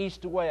from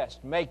east to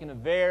west, making a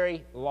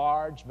very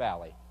large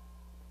valley.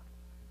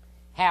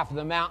 Half of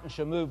the mountain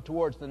shall move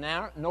towards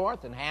the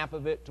north, and half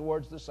of it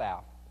towards the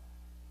south.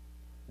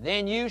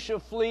 Then you shall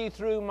flee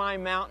through my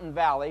mountain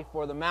valley,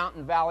 for the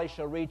mountain valley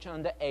shall reach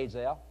unto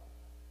Azel.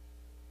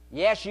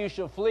 Yes, you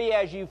shall flee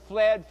as you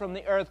fled from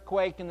the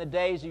earthquake in the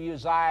days of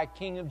Uzziah,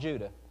 king of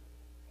Judah.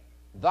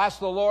 Thus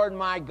the Lord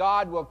my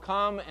God will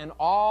come, and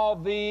all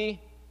the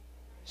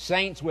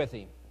saints with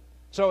him.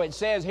 So it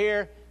says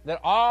here that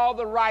all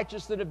the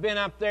righteous that have been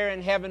up there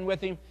in heaven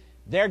with him,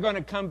 they're going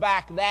to come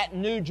back. That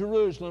New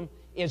Jerusalem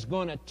is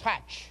going to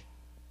touch.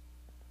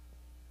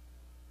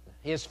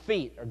 His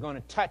feet are going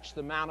to touch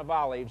the Mount of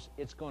Olives.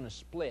 It's going to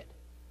split,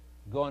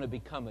 going to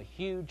become a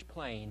huge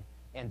plain,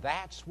 and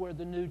that's where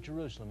the New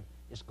Jerusalem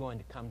is going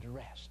to come to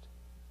rest.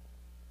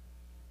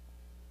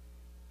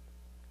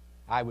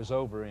 I was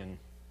over in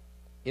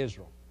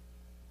Israel.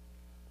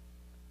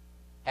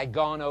 Had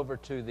gone over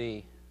to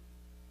the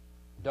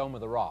Dome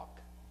of the Rock,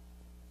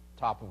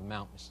 top of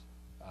Mount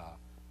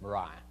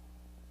Moriah.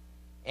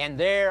 And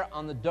there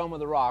on the Dome of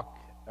the Rock,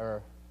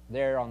 or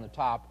there on the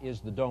top,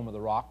 is the Dome of the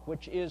Rock,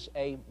 which is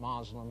a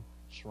Muslim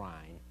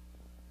shrine.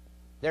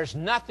 There's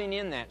nothing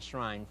in that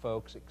shrine,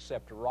 folks,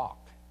 except a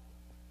rock.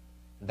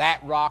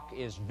 That rock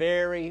is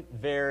very,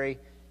 very,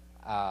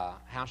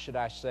 how should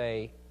I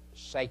say,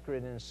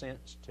 sacred in a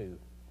sense to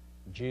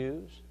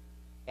Jews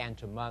and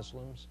to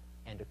Muslims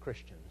and to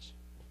Christians.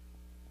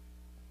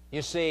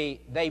 You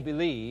see, they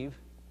believe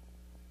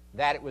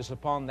that it was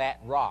upon that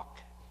rock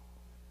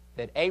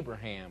that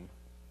Abraham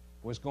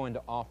was going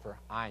to offer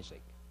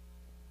Isaac.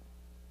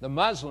 The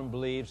Muslim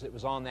believes it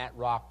was on that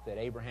rock that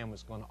Abraham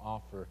was going to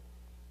offer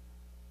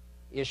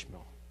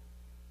Ishmael.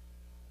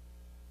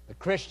 The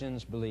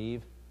Christians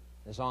believe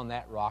it's on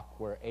that rock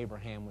where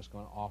Abraham was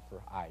going to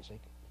offer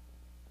Isaac.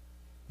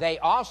 They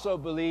also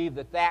believe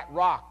that that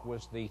rock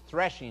was the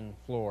threshing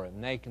floor of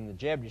Nacon the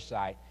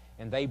Jebusite,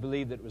 and they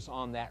believe that it was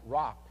on that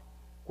rock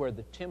where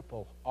the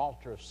temple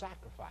altar of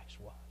sacrifice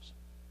was.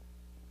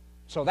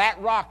 So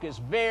that rock is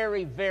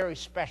very, very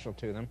special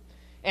to them.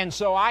 And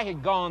so I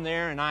had gone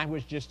there, and I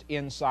was just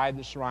inside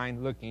the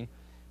shrine looking,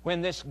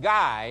 when this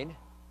guide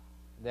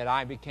that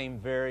I became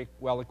very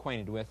well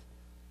acquainted with,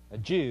 a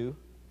Jew,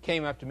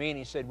 came up to me and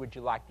he said, "Would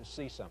you like to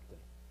see something?"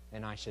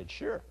 And I said,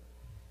 "Sure."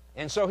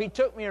 And so he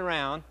took me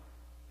around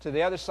to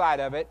the other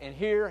side of it, and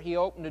here he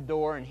opened a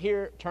door, and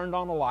here turned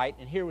on a light,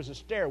 and here was a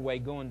stairway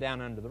going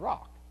down under the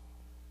rock.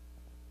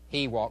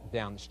 He walked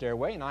down the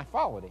stairway, and I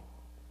followed him.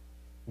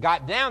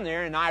 Got down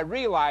there, and I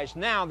realized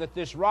now that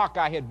this rock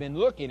I had been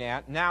looking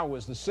at now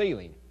was the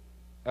ceiling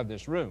of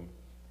this room.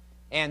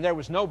 And there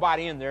was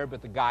nobody in there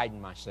but the guide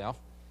and myself.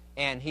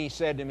 And he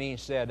said to me, he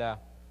said,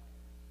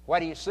 "What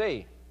do you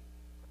see?"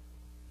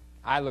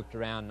 I looked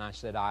around, and I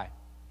said,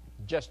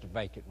 "Just a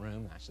vacant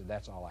room." I said,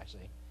 "That's all I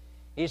see."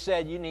 He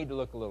said, "You need to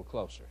look a little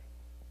closer."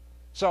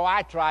 So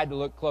I tried to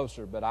look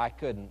closer, but I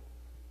couldn't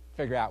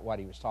figure out what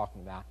he was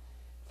talking about.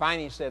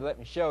 Finally, he said, "Let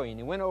me show you." And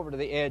he went over to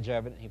the edge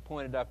of it, and he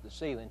pointed up the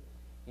ceiling.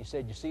 He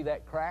said, "You see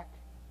that crack?"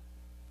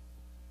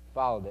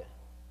 Followed it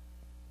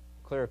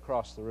clear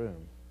across the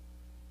room.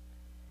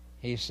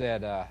 He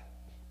said,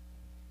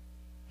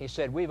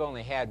 "We've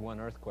only had one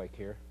earthquake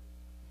here."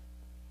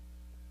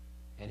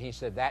 And he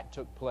said that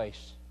took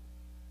place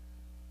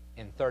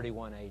in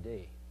 31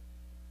 A.D.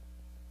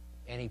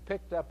 And he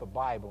picked up a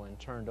Bible and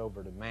turned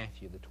over to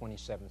Matthew, the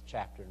 27th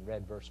chapter, and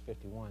read verse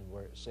 51,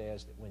 where it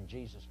says that when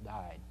Jesus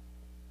died,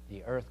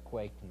 the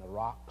earthquake and the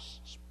rocks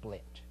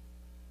split.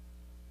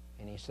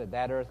 And he said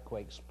that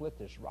earthquake split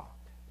this rock.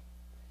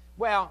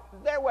 Well,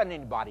 there wasn't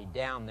anybody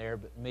down there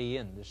but me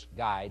and this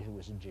guide who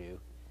was a Jew.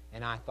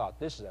 And I thought,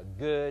 this is a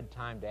good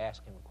time to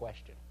ask him a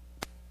question.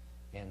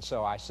 And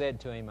so I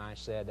said to him, I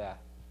said,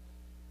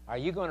 "Are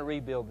you going to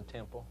rebuild the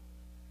temple?"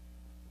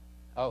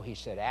 "Oh," he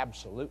said,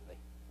 "absolutely."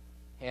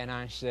 And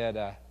I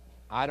said,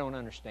 "I don't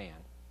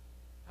understand."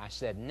 I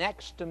said,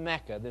 "Next to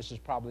Mecca, this is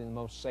probably the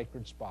most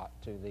sacred spot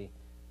to the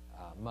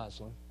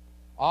Muslim.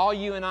 All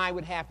you and I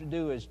would have to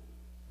do is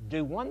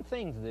do one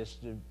thing to this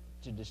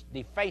to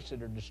deface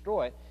it or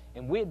destroy it,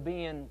 and we'd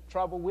be in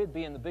trouble. We'd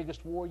be in the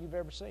biggest war you've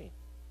ever seen."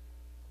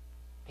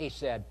 He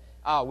said,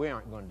 "Oh, we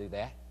aren't going to do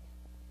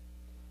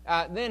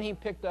that." Then he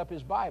picked up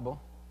his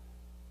Bible,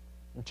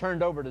 and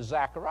turned over to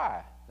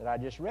Zechariah that I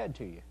just read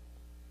to you,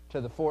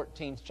 to the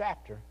 14th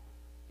chapter.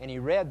 And he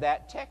read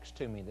that text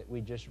to me that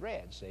we just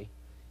read, see?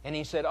 And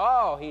he said,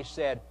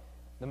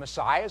 the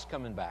Messiah's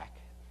coming back.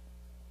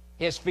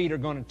 His feet are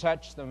going to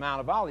touch the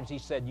Mount of Olives. He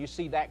said, you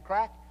see that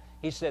crack?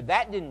 He said,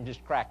 that didn't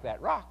just crack that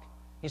rock.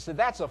 He said,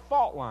 that's a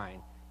fault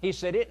line. He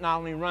said, it not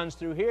only runs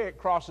through here, it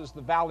crosses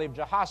the valley of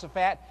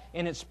Jehoshaphat,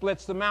 and it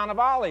splits the Mount of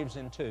Olives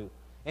in two.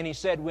 And he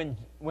said, when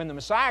the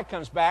Messiah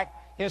comes back,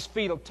 his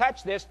feet will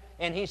touch this,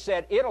 and he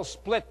said, it'll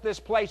split this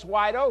place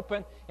wide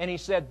open. And he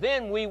said,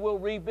 then we will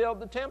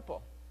rebuild the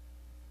temple.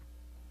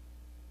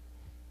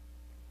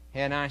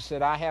 And I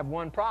said, I have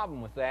one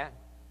problem with that.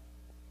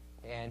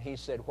 And he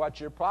said, what's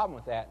your problem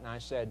with that? And I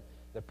said,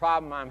 the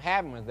problem I'm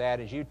having with that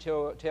is you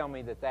tell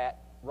me that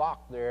that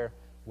rock there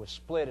was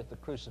split at the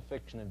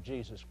crucifixion of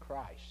Jesus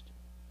Christ.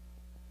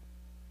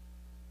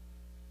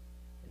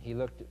 And he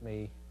looked at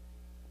me,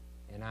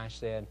 and I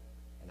said,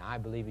 and I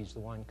believe he's the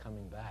one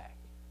coming back.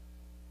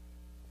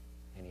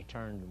 And he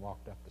turned and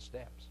walked up the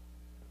steps.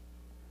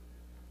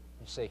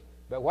 You see,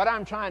 but what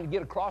I'm trying to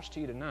get across to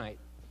you tonight,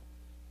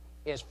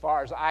 as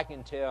far as I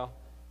can tell,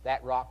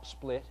 that rock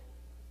split.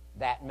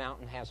 That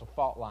mountain has a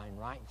fault line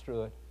right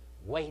through it,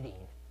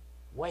 waiting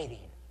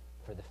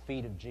for the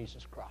feet of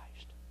Jesus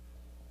Christ.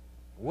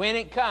 When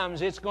it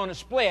comes, it's going to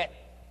split,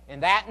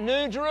 and that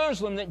new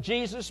Jerusalem that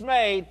Jesus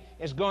made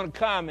is going to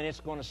come, and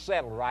it's going to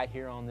settle right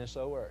here on this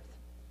old earth.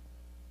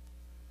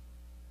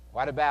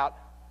 What about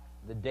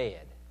the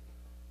dead?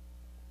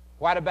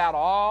 What about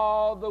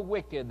all the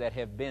wicked that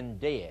have been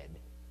dead?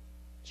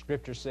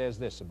 Scripture says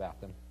this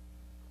about them.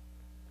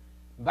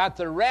 But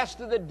the rest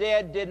of the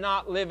dead did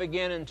not live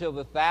again until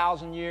the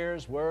 1,000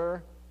 years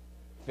were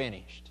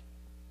finished.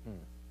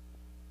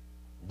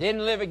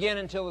 Didn't live again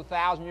until the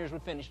 1,000 years were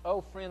finished.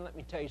 Oh, friend, let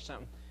me tell you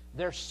something.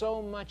 There's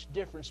so much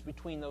difference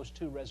between those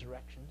two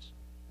resurrections.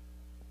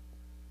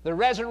 The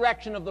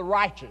resurrection of the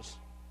righteous.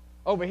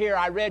 Over here,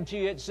 I read to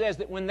you, it says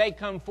that when they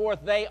come forth,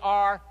 they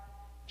are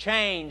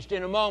changed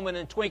in a moment,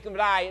 in a twinkling of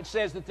an eye. It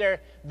says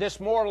that this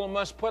mortal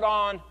must put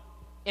on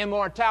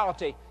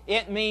immortality.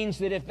 It means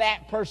that if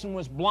that person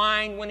was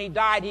blind when he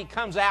died, he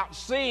comes out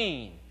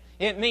seeing.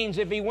 It means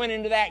if he went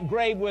into that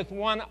grave with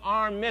one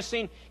arm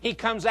missing, he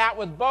comes out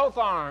with both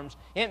arms.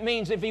 It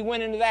means if he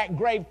went into that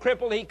grave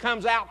crippled, he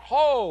comes out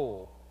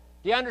whole.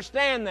 Do you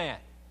understand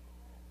that?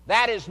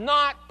 That is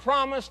not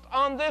promised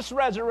on this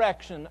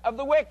resurrection of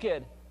the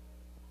wicked.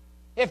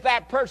 If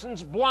that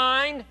person's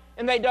blind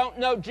and they don't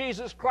know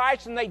Jesus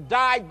Christ and they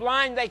died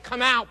blind, they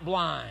come out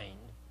blind.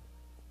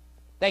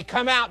 They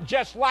come out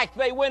just like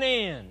they went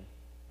in.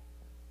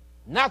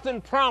 Nothing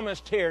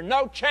promised here.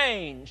 No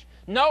change.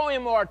 No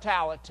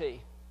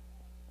immortality.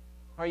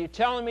 Are you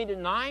telling me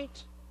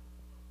tonight?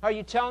 Are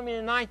you telling me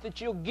tonight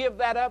that you'll give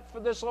that up for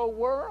this old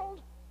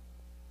world?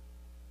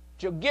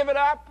 That you'll give it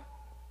up?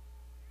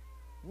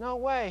 No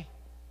way.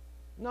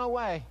 No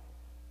way.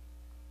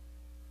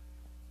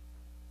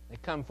 They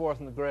come forth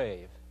in the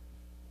grave.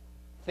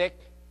 Thick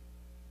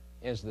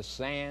as the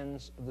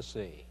sands of the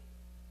sea.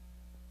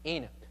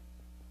 Enoch,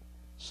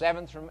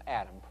 seventh from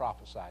Adam,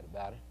 prophesied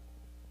about it.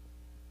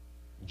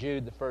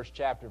 Jude, the first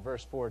chapter,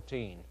 verse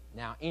 14.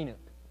 Now Enoch,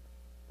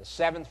 the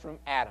seventh from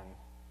Adam,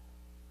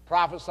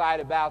 prophesied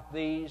about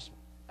these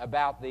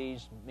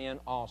men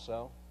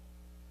also,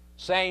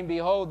 saying,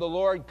 Behold, the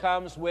Lord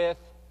comes with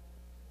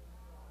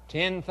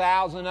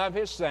 10,000 of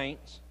his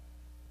saints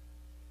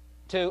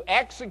to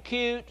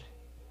execute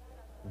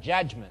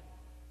judgment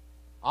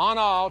on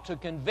all, to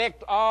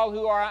convict all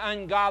who are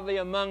ungodly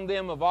among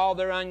them of all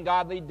their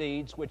ungodly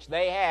deeds which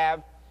they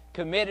have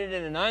committed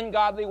in an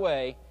ungodly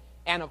way,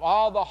 and of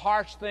all the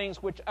harsh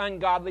things which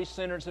ungodly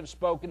sinners have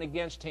spoken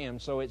against him.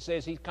 So it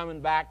says he's coming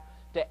back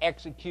to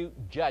execute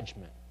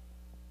judgment.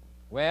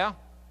 Well,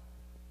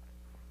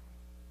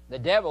 the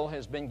devil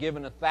has been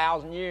given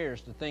 1,000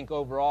 years to think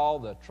over all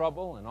the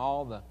trouble and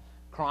all the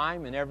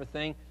crime and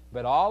everything,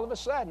 but all of a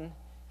sudden,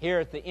 here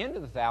at the end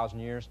of the 1,000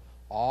 years,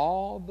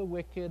 all the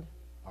wicked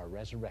are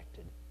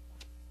resurrected.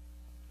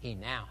 He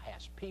now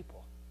has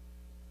people.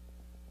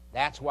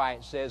 That's why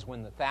it says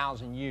when the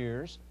 1,000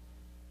 years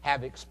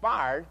have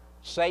expired,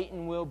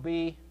 Satan will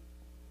be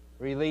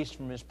released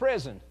from his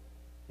prison.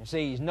 You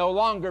see, he's no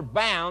longer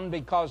bound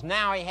because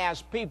now he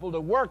has people to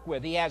work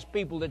with. He has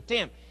people to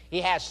tempt.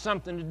 He has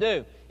something to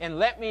do. And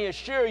let me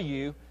assure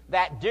you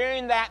that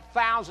during that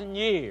 1,000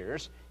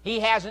 years, he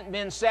hasn't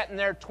been sitting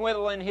there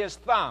twiddling his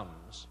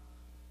thumbs.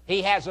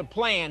 He has a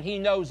plan. He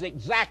knows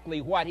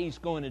exactly what he's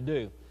going to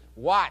do.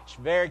 Watch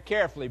very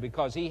carefully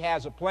because he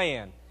has a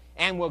plan.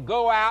 And will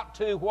go out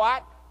to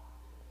what?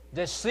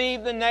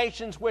 Deceive the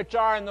nations which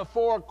are in the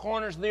four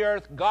corners of the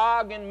earth,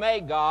 Gog and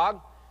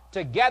Magog,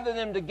 to gather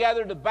them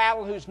together to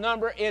battle, whose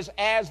number is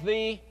as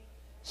the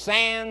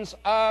sands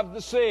of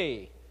the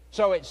sea.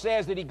 So it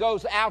says that he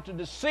goes out to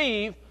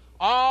deceive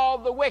all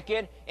the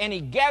wicked, and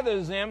he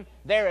gathers them.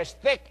 They're as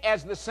thick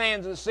as the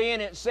sands of the sea.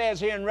 And it says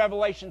here in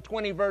Revelation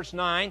 20, verse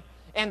 9,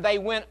 and they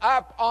went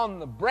up on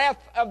the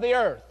breadth of the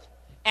earth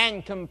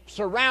and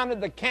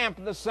surrounded the camp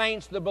of the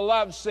saints, the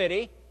beloved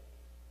city.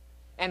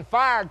 and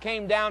fire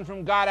came down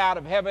from God out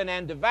of heaven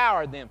and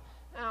devoured them.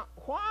 Now,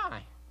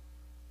 why?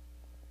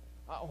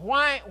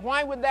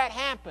 Why would that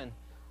happen?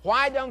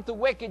 Why don't the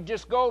wicked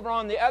just go over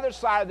on the other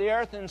side of the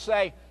earth and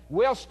say,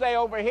 we'll stay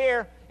over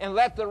here and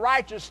let the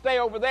righteous stay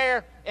over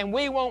there, and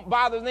we won't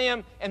bother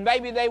them, and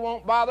maybe they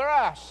won't bother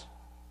us?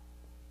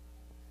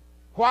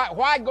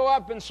 Why go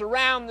up and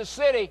surround the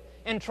city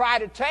and try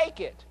to take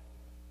it?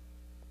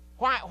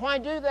 Why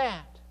do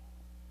that?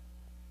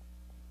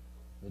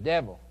 The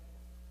devil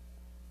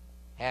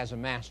has a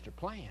master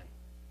plan.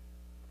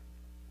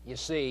 You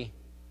see,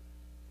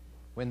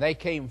 when they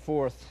came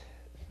forth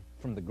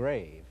from the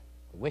grave,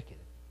 the wicked,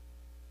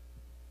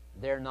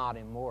 they're not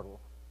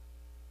immortal.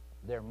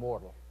 They're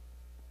mortal.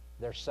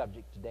 They're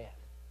subject to death.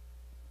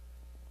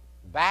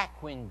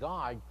 Back when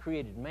God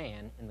created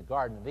man in the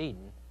Garden of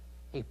Eden,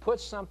 He put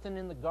something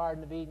in the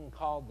Garden of Eden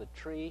called the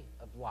tree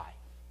of life.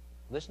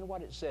 Listen to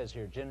what it says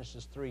here,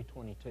 Genesis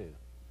 3:22.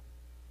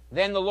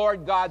 Then the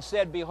Lord God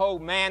said,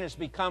 Behold, man has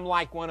become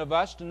like one of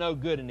us to know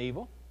good and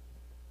evil.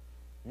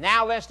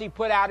 Now lest he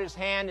put out his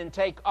hand and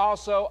take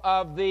also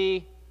of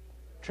the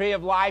tree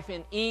of life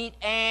and eat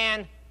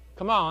and,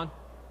 come on,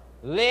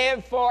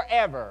 live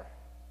forever.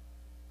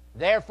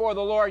 Therefore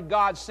the Lord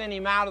God sent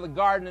him out of the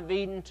Garden of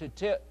Eden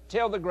to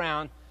till the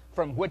ground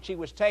from which he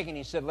was taken.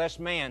 He said,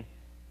 lest man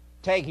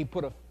take, he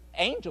put an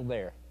angel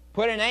there,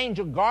 put an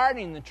angel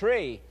guarding the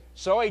tree.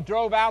 So he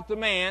drove out the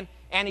man,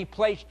 and he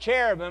placed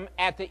cherubim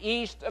at the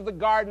east of the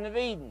Garden of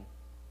Eden,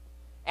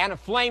 and a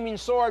flaming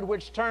sword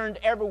which turned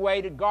every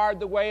way to guard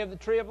the way of the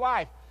tree of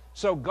life.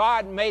 So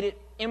God made it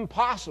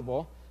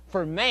impossible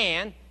for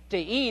man to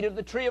eat of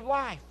the tree of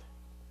life.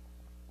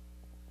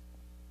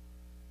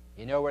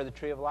 You know where the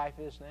tree of life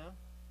is now?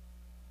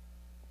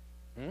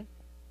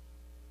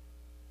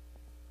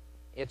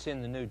 It's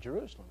in the New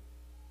Jerusalem.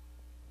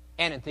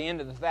 And at the end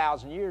of the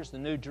 1,000 years, the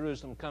New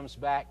Jerusalem comes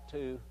back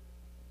to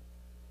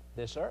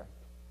this earth.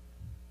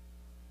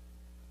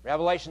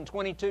 Revelation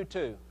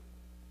 22:2.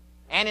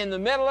 And in the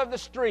middle of the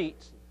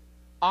street,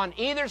 on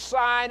either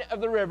side of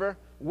the river,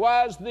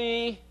 was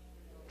the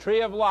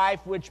tree of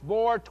life, which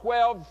bore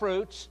 12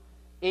 fruits,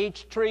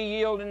 each tree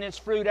yielding its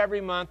fruit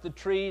every month.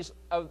 The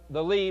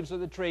leaves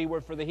of the tree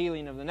were for the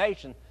healing of the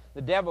nation.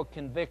 The devil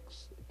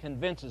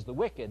convinces the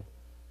wicked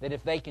that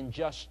if they can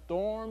just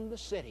storm the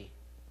city,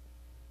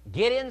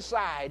 get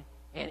inside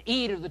and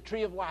eat of the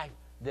tree of life,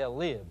 they'll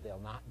live, they'll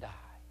not die.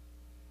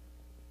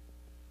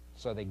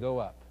 So they go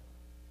up,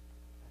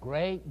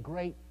 great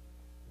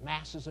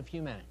masses of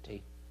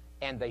humanity,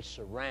 and they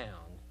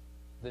surround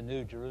the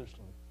New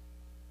Jerusalem.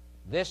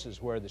 This is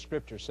where the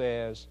Scripture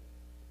says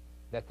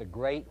that the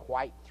great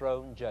white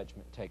throne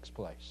judgment takes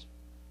place.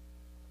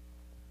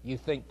 You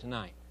think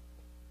tonight,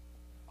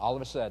 all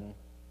of a sudden,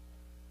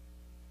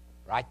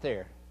 right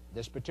there,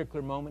 this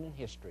particular moment in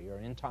history or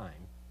in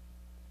time,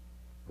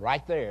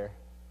 right there,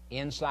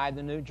 inside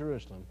the New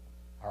Jerusalem,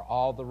 are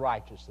all the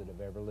righteous that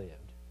have ever lived.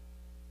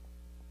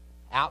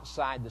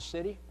 Outside the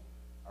city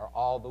are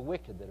all the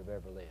wicked that have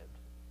ever lived.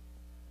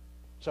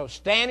 So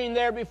standing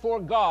there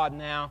before God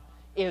now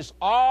is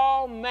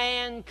all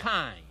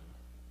mankind.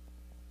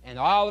 And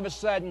all of a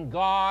sudden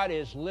God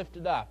is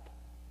lifted up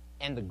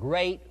and the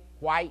great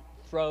white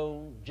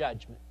throne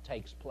judgment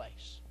takes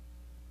place.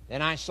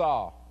 Then I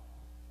saw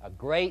a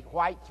great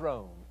white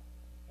throne,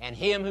 and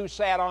him who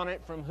sat on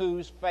it, from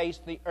whose face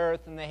the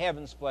earth and the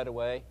heavens fled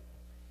away,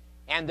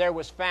 and there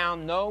was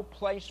found no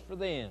place for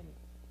them.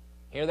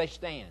 Here they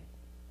stand,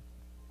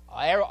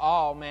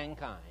 all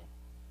mankind.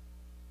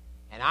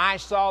 And I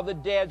saw the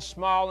dead,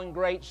 small and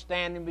great,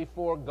 standing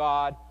before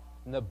God,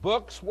 and the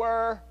books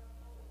were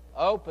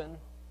open.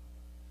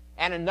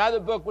 And another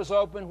book was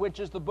opened, which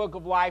is the book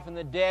of life, and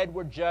the dead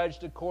were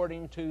judged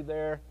according to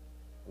their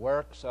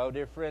works. So,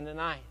 dear friend,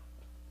 tonight,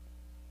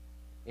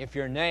 if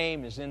your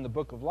name is in the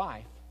book of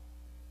life,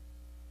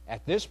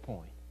 at this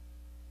point,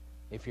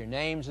 if your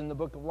name's in the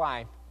book of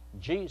life,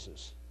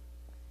 Jesus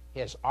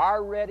has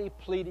already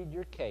pleaded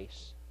your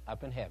case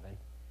up in heaven,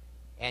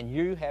 and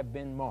you have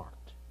been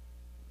marked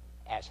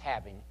as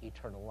having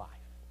eternal life.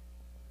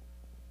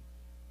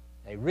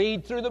 They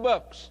read through the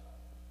books.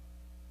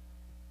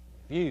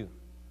 If you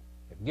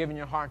have given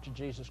your heart to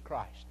Jesus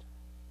Christ,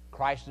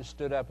 Christ has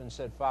stood up and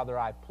said, Father,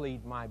 I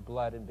plead my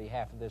blood in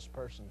behalf of this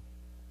person.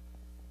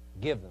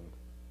 Give them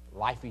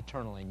life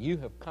eternal. And you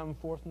have come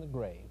forth from the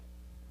grave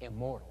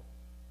immortal,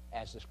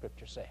 as the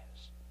Scripture says.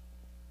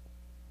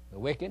 The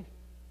wicked,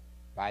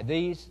 by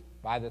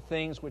the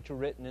things which were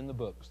written in the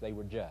books, they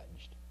were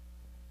judged.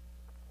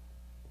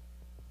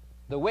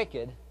 The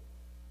wicked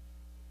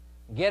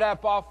get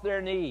up off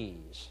their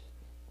knees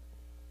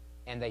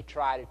and they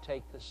try to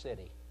take the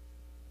city.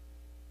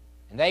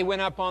 And they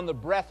went up on the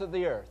breadth of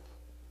the earth,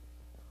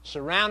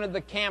 surrounded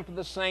the camp of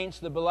the saints,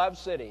 the beloved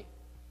city.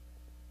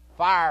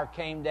 Fire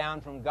came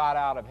down from God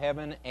out of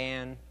heaven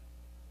and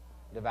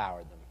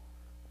devoured them.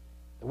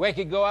 The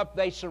wicked go up,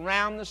 they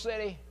surround the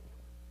city.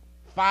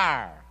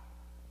 Fire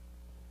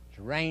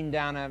rained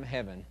down out of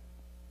heaven,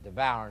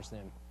 devours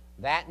them.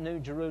 That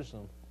New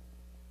Jerusalem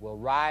will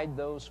ride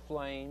those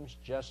flames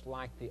just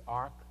like the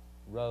ark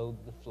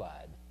rode the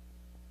flood.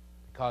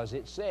 Because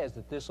it says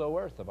that this old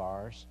earth of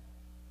ours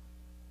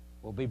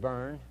will be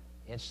burned.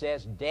 It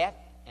says death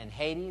and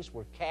Hades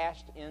were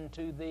cast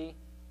into the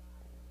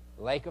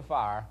lake of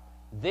fire.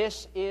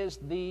 This is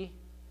the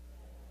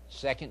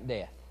second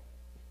death.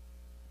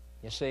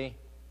 You see,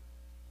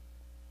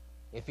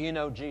 if you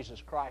know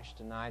Jesus Christ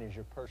tonight as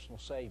your personal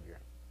Savior,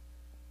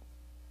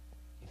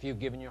 if you've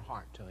given your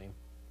heart to Him,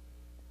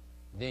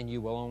 then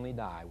you will only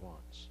die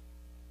once.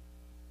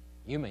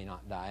 You may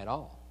not die at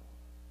all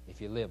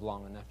if you live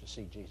long enough to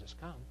see Jesus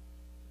come.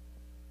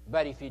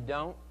 But if you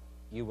don't,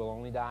 you will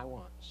only die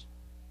once.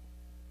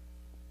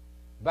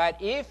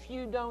 But if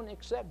you don't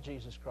accept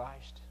Jesus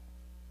Christ,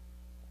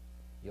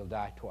 you'll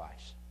die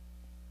twice.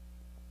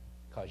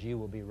 Because you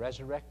will be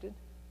resurrected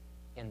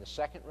in the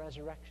second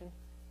resurrection,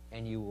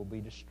 and you will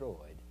be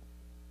destroyed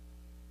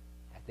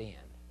at the end.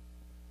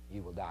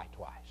 You will die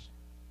twice.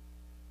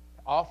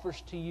 It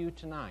offers to you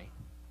tonight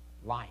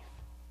life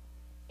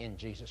in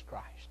Jesus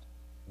Christ.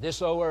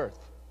 This old earth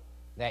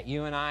that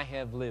you and I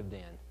have lived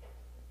in,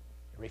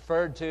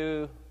 referred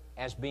to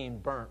as being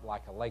burnt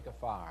like a lake of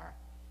fire,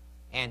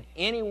 and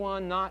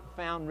anyone not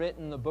found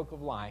written in the book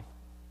of life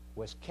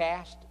was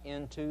cast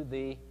into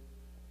the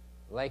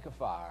lake of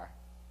fire.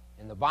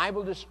 And the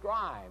Bible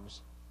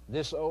describes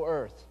this old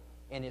earth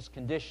and its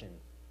condition,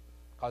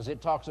 because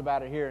it talks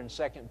about it here in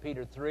 2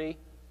 Peter 3,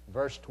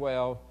 verse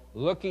 12,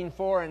 looking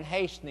for and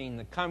hastening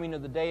the coming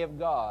of the day of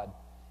God,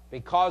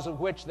 because of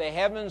which the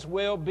heavens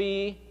will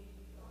be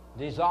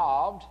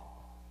dissolved,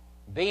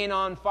 being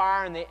on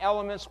fire, and the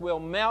elements will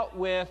melt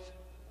with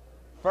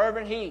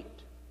fervent heat.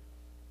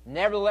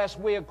 Nevertheless,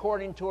 we,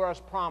 according to our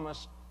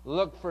promise,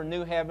 look for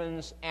new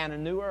heavens and a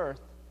new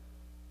earth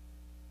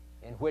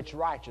in which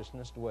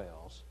righteousness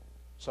dwells.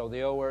 So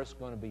the old earth is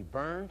going to be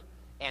burned,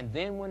 and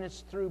then when it's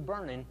through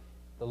burning,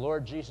 the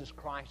Lord Jesus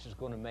Christ is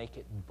going to make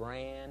it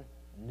brand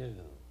new.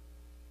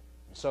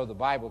 And so the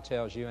Bible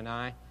tells you and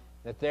I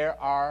that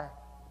there are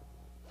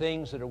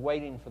things that are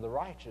waiting for the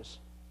righteous,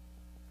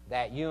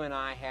 that you and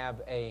I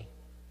have a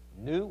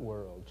new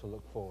world to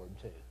look forward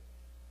to.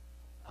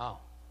 Oh,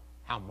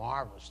 how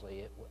marvelously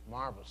it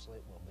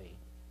will be.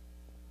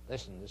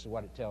 Listen, this is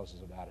what it tells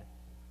us about it.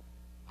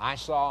 I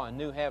saw a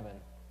new heaven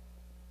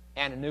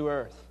and a new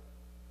earth,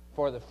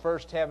 for the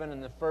first heaven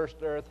and the first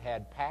earth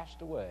had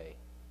passed away.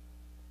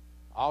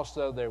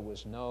 Also there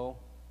was no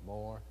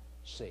more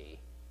sea.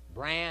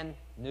 Brand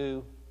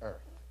new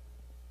earth.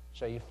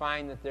 So you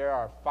find that there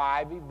are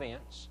 5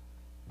 events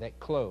that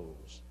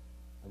close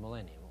the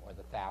millennium, or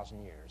the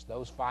 1,000 years.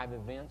 Those 5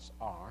 events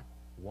are,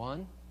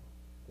 1,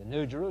 the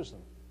New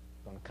Jerusalem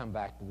is going to come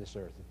back to this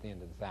earth at the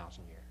end of the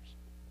 1,000 years.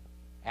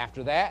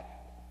 After that,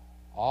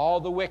 all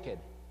the wicked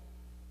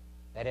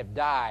that have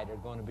died are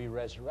going to be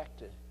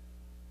resurrected.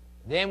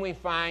 Then we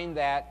find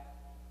that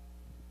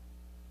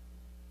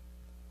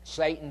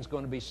Satan's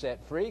going to be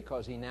set free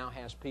because he now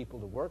has people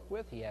to work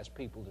with. He has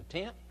people to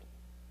tempt.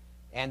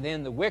 And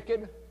then the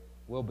wicked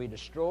will be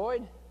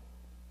destroyed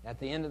at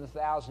the end of the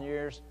 1,000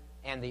 years,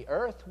 and the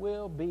earth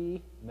will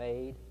be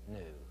made new.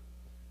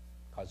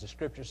 Because the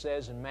Scripture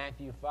says in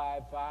Matthew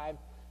 5:5,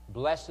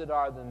 blessed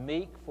are the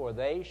meek, for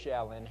they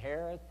shall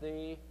inherit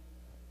the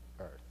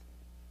earth.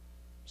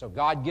 So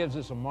God gives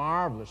us a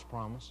marvelous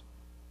promise.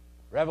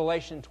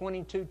 Revelation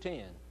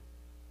 22:10.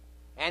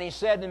 And He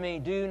said to me,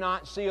 do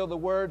not seal the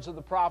words of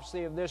the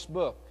prophecy of this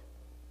book,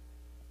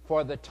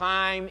 for the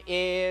time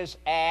is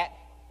at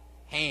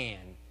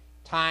hand.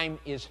 Time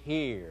is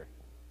here.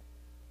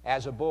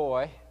 As a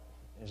boy,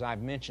 as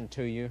I've mentioned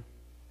to you,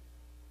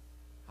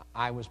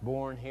 I was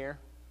born here,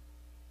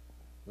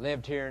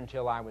 lived here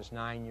until I was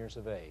 9 years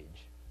of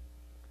age.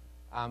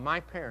 My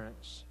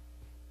parents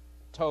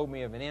told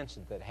me of an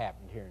incident that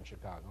happened here in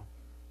Chicago.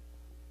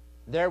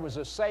 There was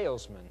a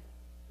salesman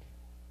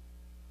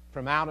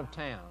from out of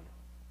town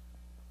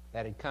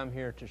that had come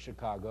here to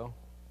Chicago.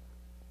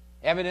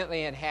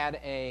 Evidently it had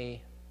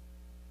a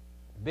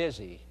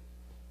busy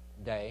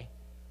day,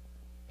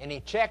 and he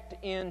checked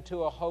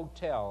into a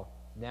hotel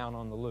down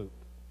on the Loop.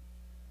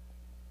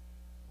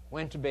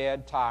 Went to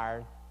bed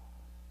tired,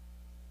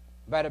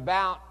 but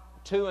about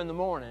 2 in the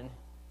morning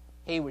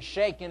he was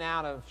shaken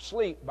out of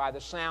sleep by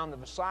the sound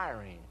of a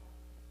siren.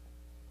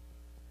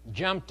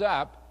 Jumped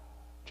up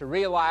to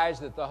realize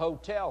that the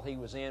hotel he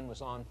was in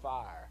was on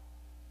fire.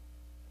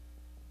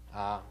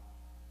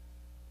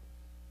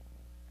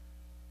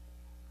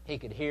 He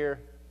could hear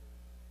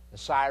the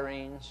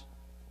sirens.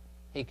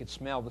 He could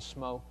smell the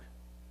smoke.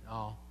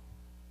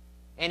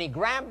 And he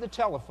grabbed the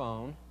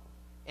telephone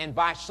and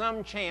by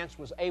some chance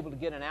was able to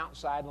get an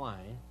outside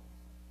line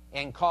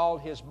and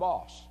called his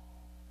boss.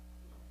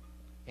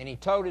 And he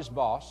told his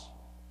boss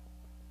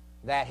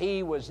that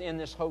he was in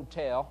this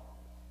hotel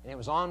and it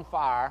was on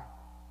fire,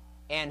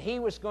 and he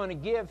was going to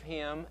give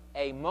him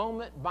a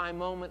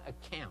moment-by-moment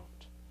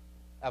account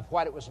of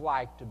what it was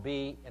like to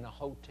be in a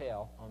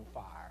hotel on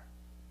fire.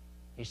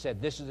 He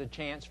said, this is a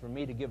chance for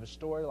me to give a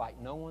story like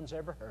no one's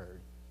ever heard.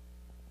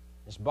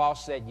 His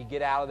boss said, you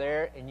get out of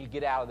there, and you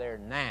get out of there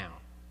now.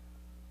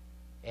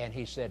 And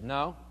he said,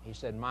 no. He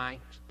said, my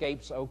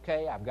escape's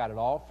okay. I've got it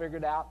all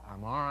figured out.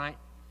 I'm all right.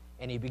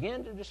 And he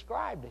began to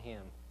describe to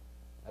him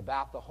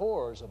about the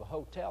horrors of a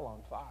hotel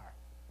on fire.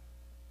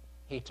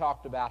 He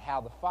talked about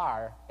how the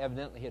fire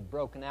evidently had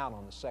broken out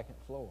on the second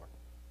floor,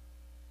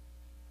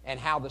 and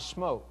how the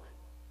smoke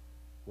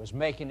was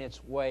making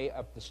its way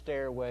up the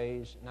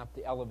stairways and up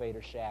the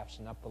elevator shafts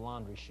and up the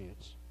laundry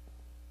chutes.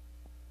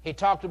 He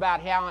talked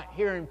about how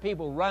hearing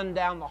people run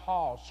down the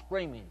hall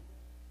screaming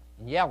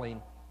and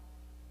yelling.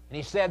 And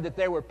he said that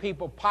there were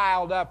people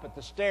piled up at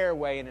the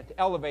stairway and at the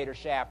elevator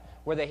shaft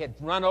where they had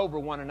run over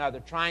one another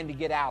trying to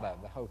get out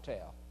of the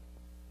hotel.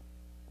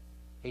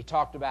 He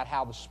talked about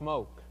how the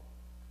smoke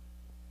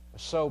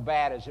was so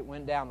bad as it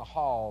went down the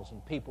halls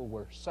and people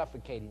were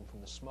suffocating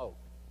from the smoke.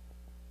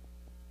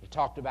 He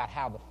talked about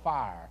how the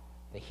fire,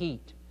 the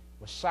heat,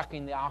 was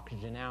sucking the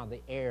oxygen out of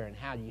the air and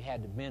how you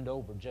had to bend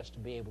over just to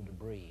be able to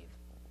breathe.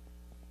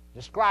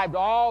 Described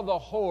all the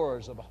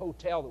horrors of a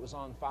hotel that was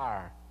on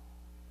fire.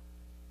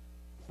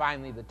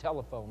 Finally, the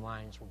telephone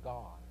lines were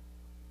gone.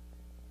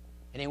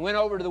 And he went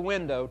over to the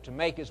window to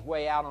make his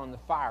way out on the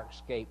fire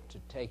escape to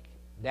take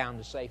down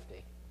to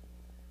safety.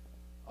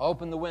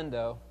 Opened the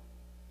window,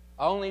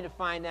 only to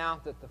find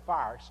out that the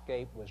fire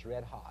escape was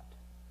red hot.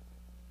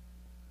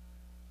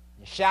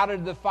 He shouted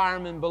to the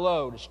firemen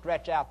below to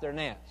stretch out their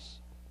nets,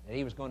 that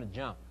he was going to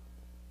jump.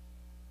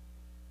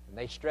 And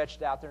they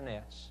stretched out their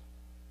nets,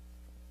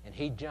 and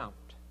he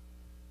jumped,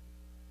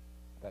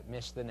 but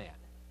missed the net.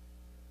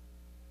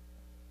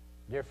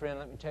 Dear friend,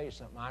 let me tell you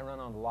something. I run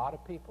on a lot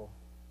of people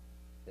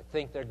that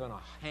think they're going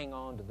to hang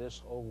on to this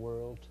whole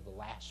world to the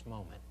last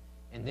moment,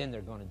 and then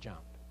they're going to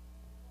jump.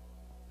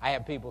 I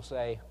have people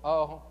say,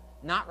 oh,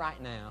 not right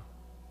now.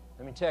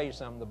 Let me tell you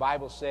something. The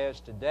Bible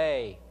says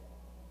today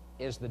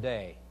is the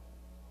day.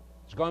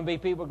 There's going to be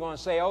people going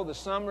to say, oh, the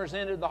summer's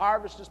ended, the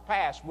harvest is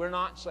past. We're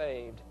not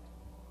saved.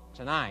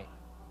 Tonight,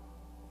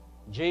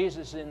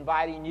 Jesus is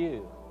inviting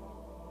you.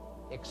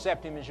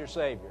 Accept Him as your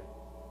Savior.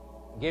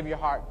 Give your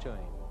heart to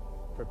Him.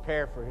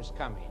 Prepare for His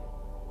coming,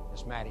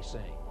 as Maddie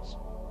sings.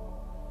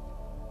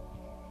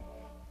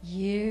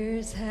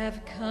 Years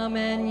have come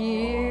and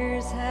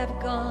years have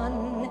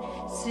gone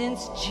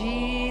since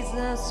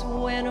Jesus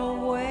went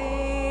away,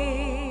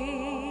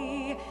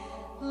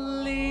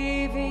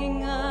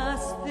 leaving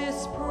us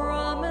this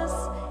promise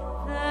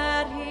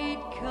that He'd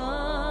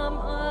come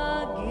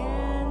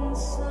again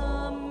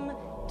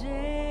someday.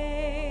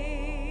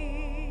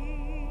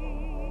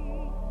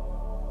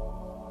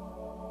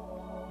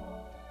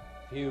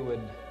 If you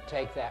would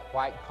take that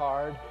white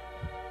card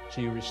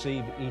so you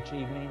receive each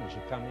evening as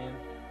you come in.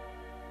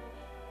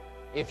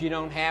 If you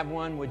don't have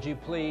one, would you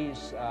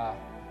please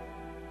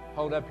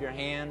hold up your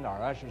hand?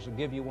 Our ushers will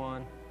give you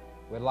one.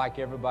 We'd like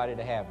everybody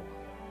to have one.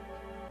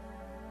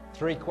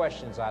 3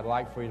 questions I'd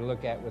like for you to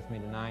look at with me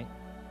tonight.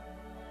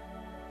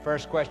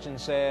 First question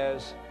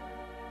says,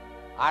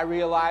 I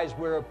realize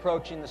we're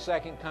approaching the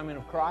second coming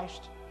of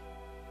Christ.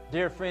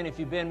 Dear friend, if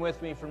you've been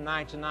with me from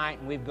night to night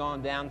and we've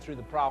gone down through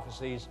the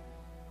prophecies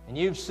and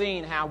you've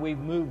seen how we've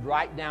moved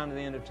right down to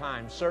the end of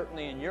time,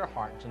 certainly in your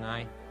heart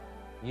tonight,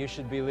 you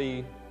should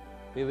believe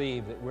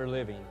that we're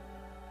living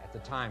at the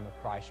time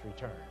of Christ's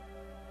return.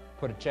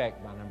 Put a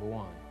check by number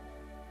 1.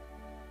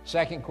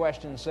 Second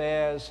question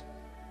says,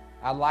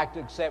 I'd like to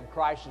accept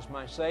Christ as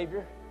my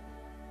Savior.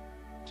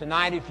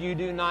 Tonight, if you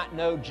do not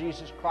know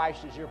Jesus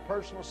Christ as your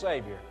personal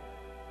Savior,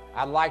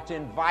 I'd like to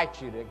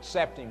invite you to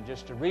accept Him,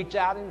 just to reach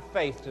out in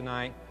faith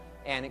tonight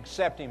and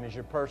accept Him as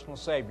your personal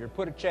Savior.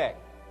 Put a check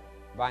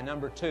by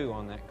number 2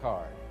 on that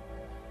card.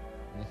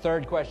 And the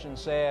third question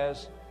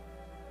says,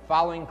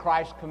 following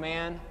Christ's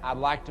command, I'd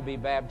like to be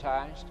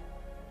baptized.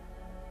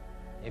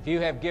 If you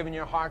have given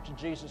your heart to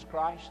Jesus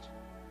Christ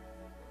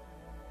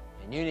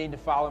and you need to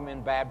follow Him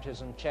in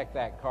baptism, check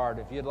that card.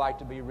 If you'd like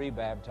to be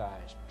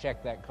rebaptized,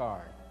 check that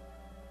card.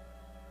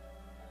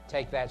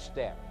 Take that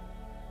step,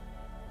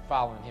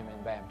 following Him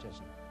in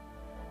baptism.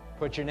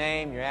 Put your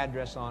name, your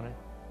address on it.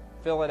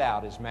 Fill it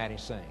out as Maddie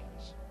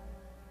sings.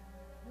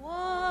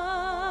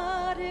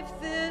 What if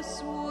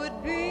this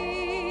would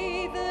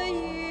be the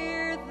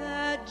year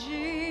that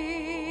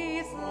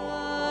Jesus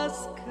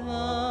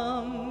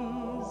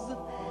comes,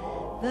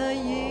 the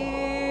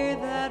year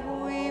that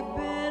we've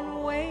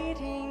been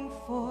waiting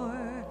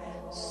for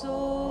so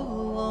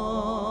long?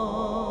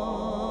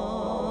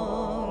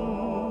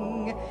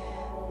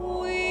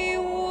 We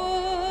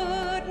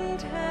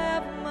wouldn't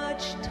have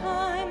much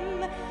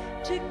time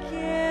to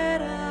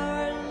get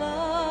our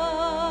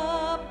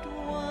loved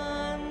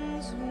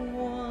ones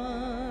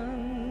won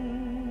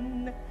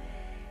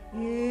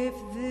if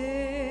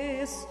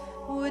this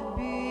would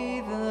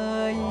be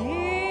the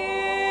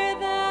year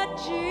that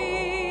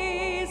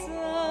Jesus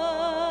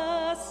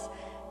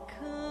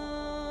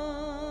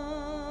comes.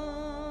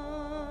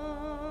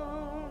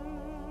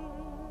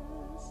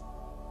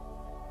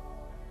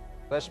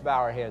 Let's bow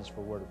our heads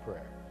for a word of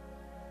prayer.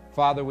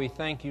 Father, we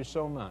thank You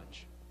so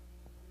much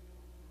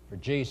for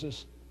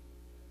Jesus,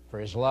 for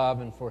His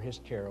love and for His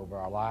care over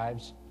our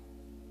lives.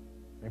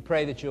 We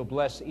pray that You'll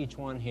bless each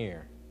one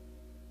here,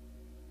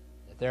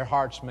 that their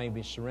hearts may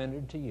be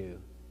surrendered to you,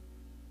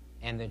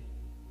 and that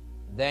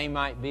they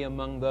might be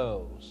among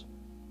those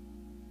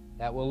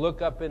that will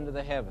look up into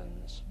the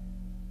heavens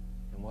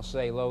and will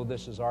say, lo,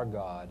 this is our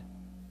God.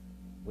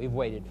 We've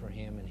waited for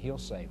Him, and He'll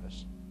save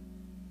us.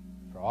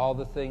 For all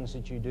the things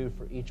that you do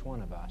for each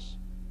one of us,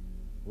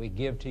 we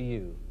give to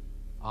you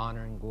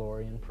honor and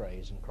glory and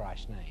praise in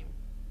Christ's name.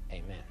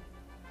 Amen.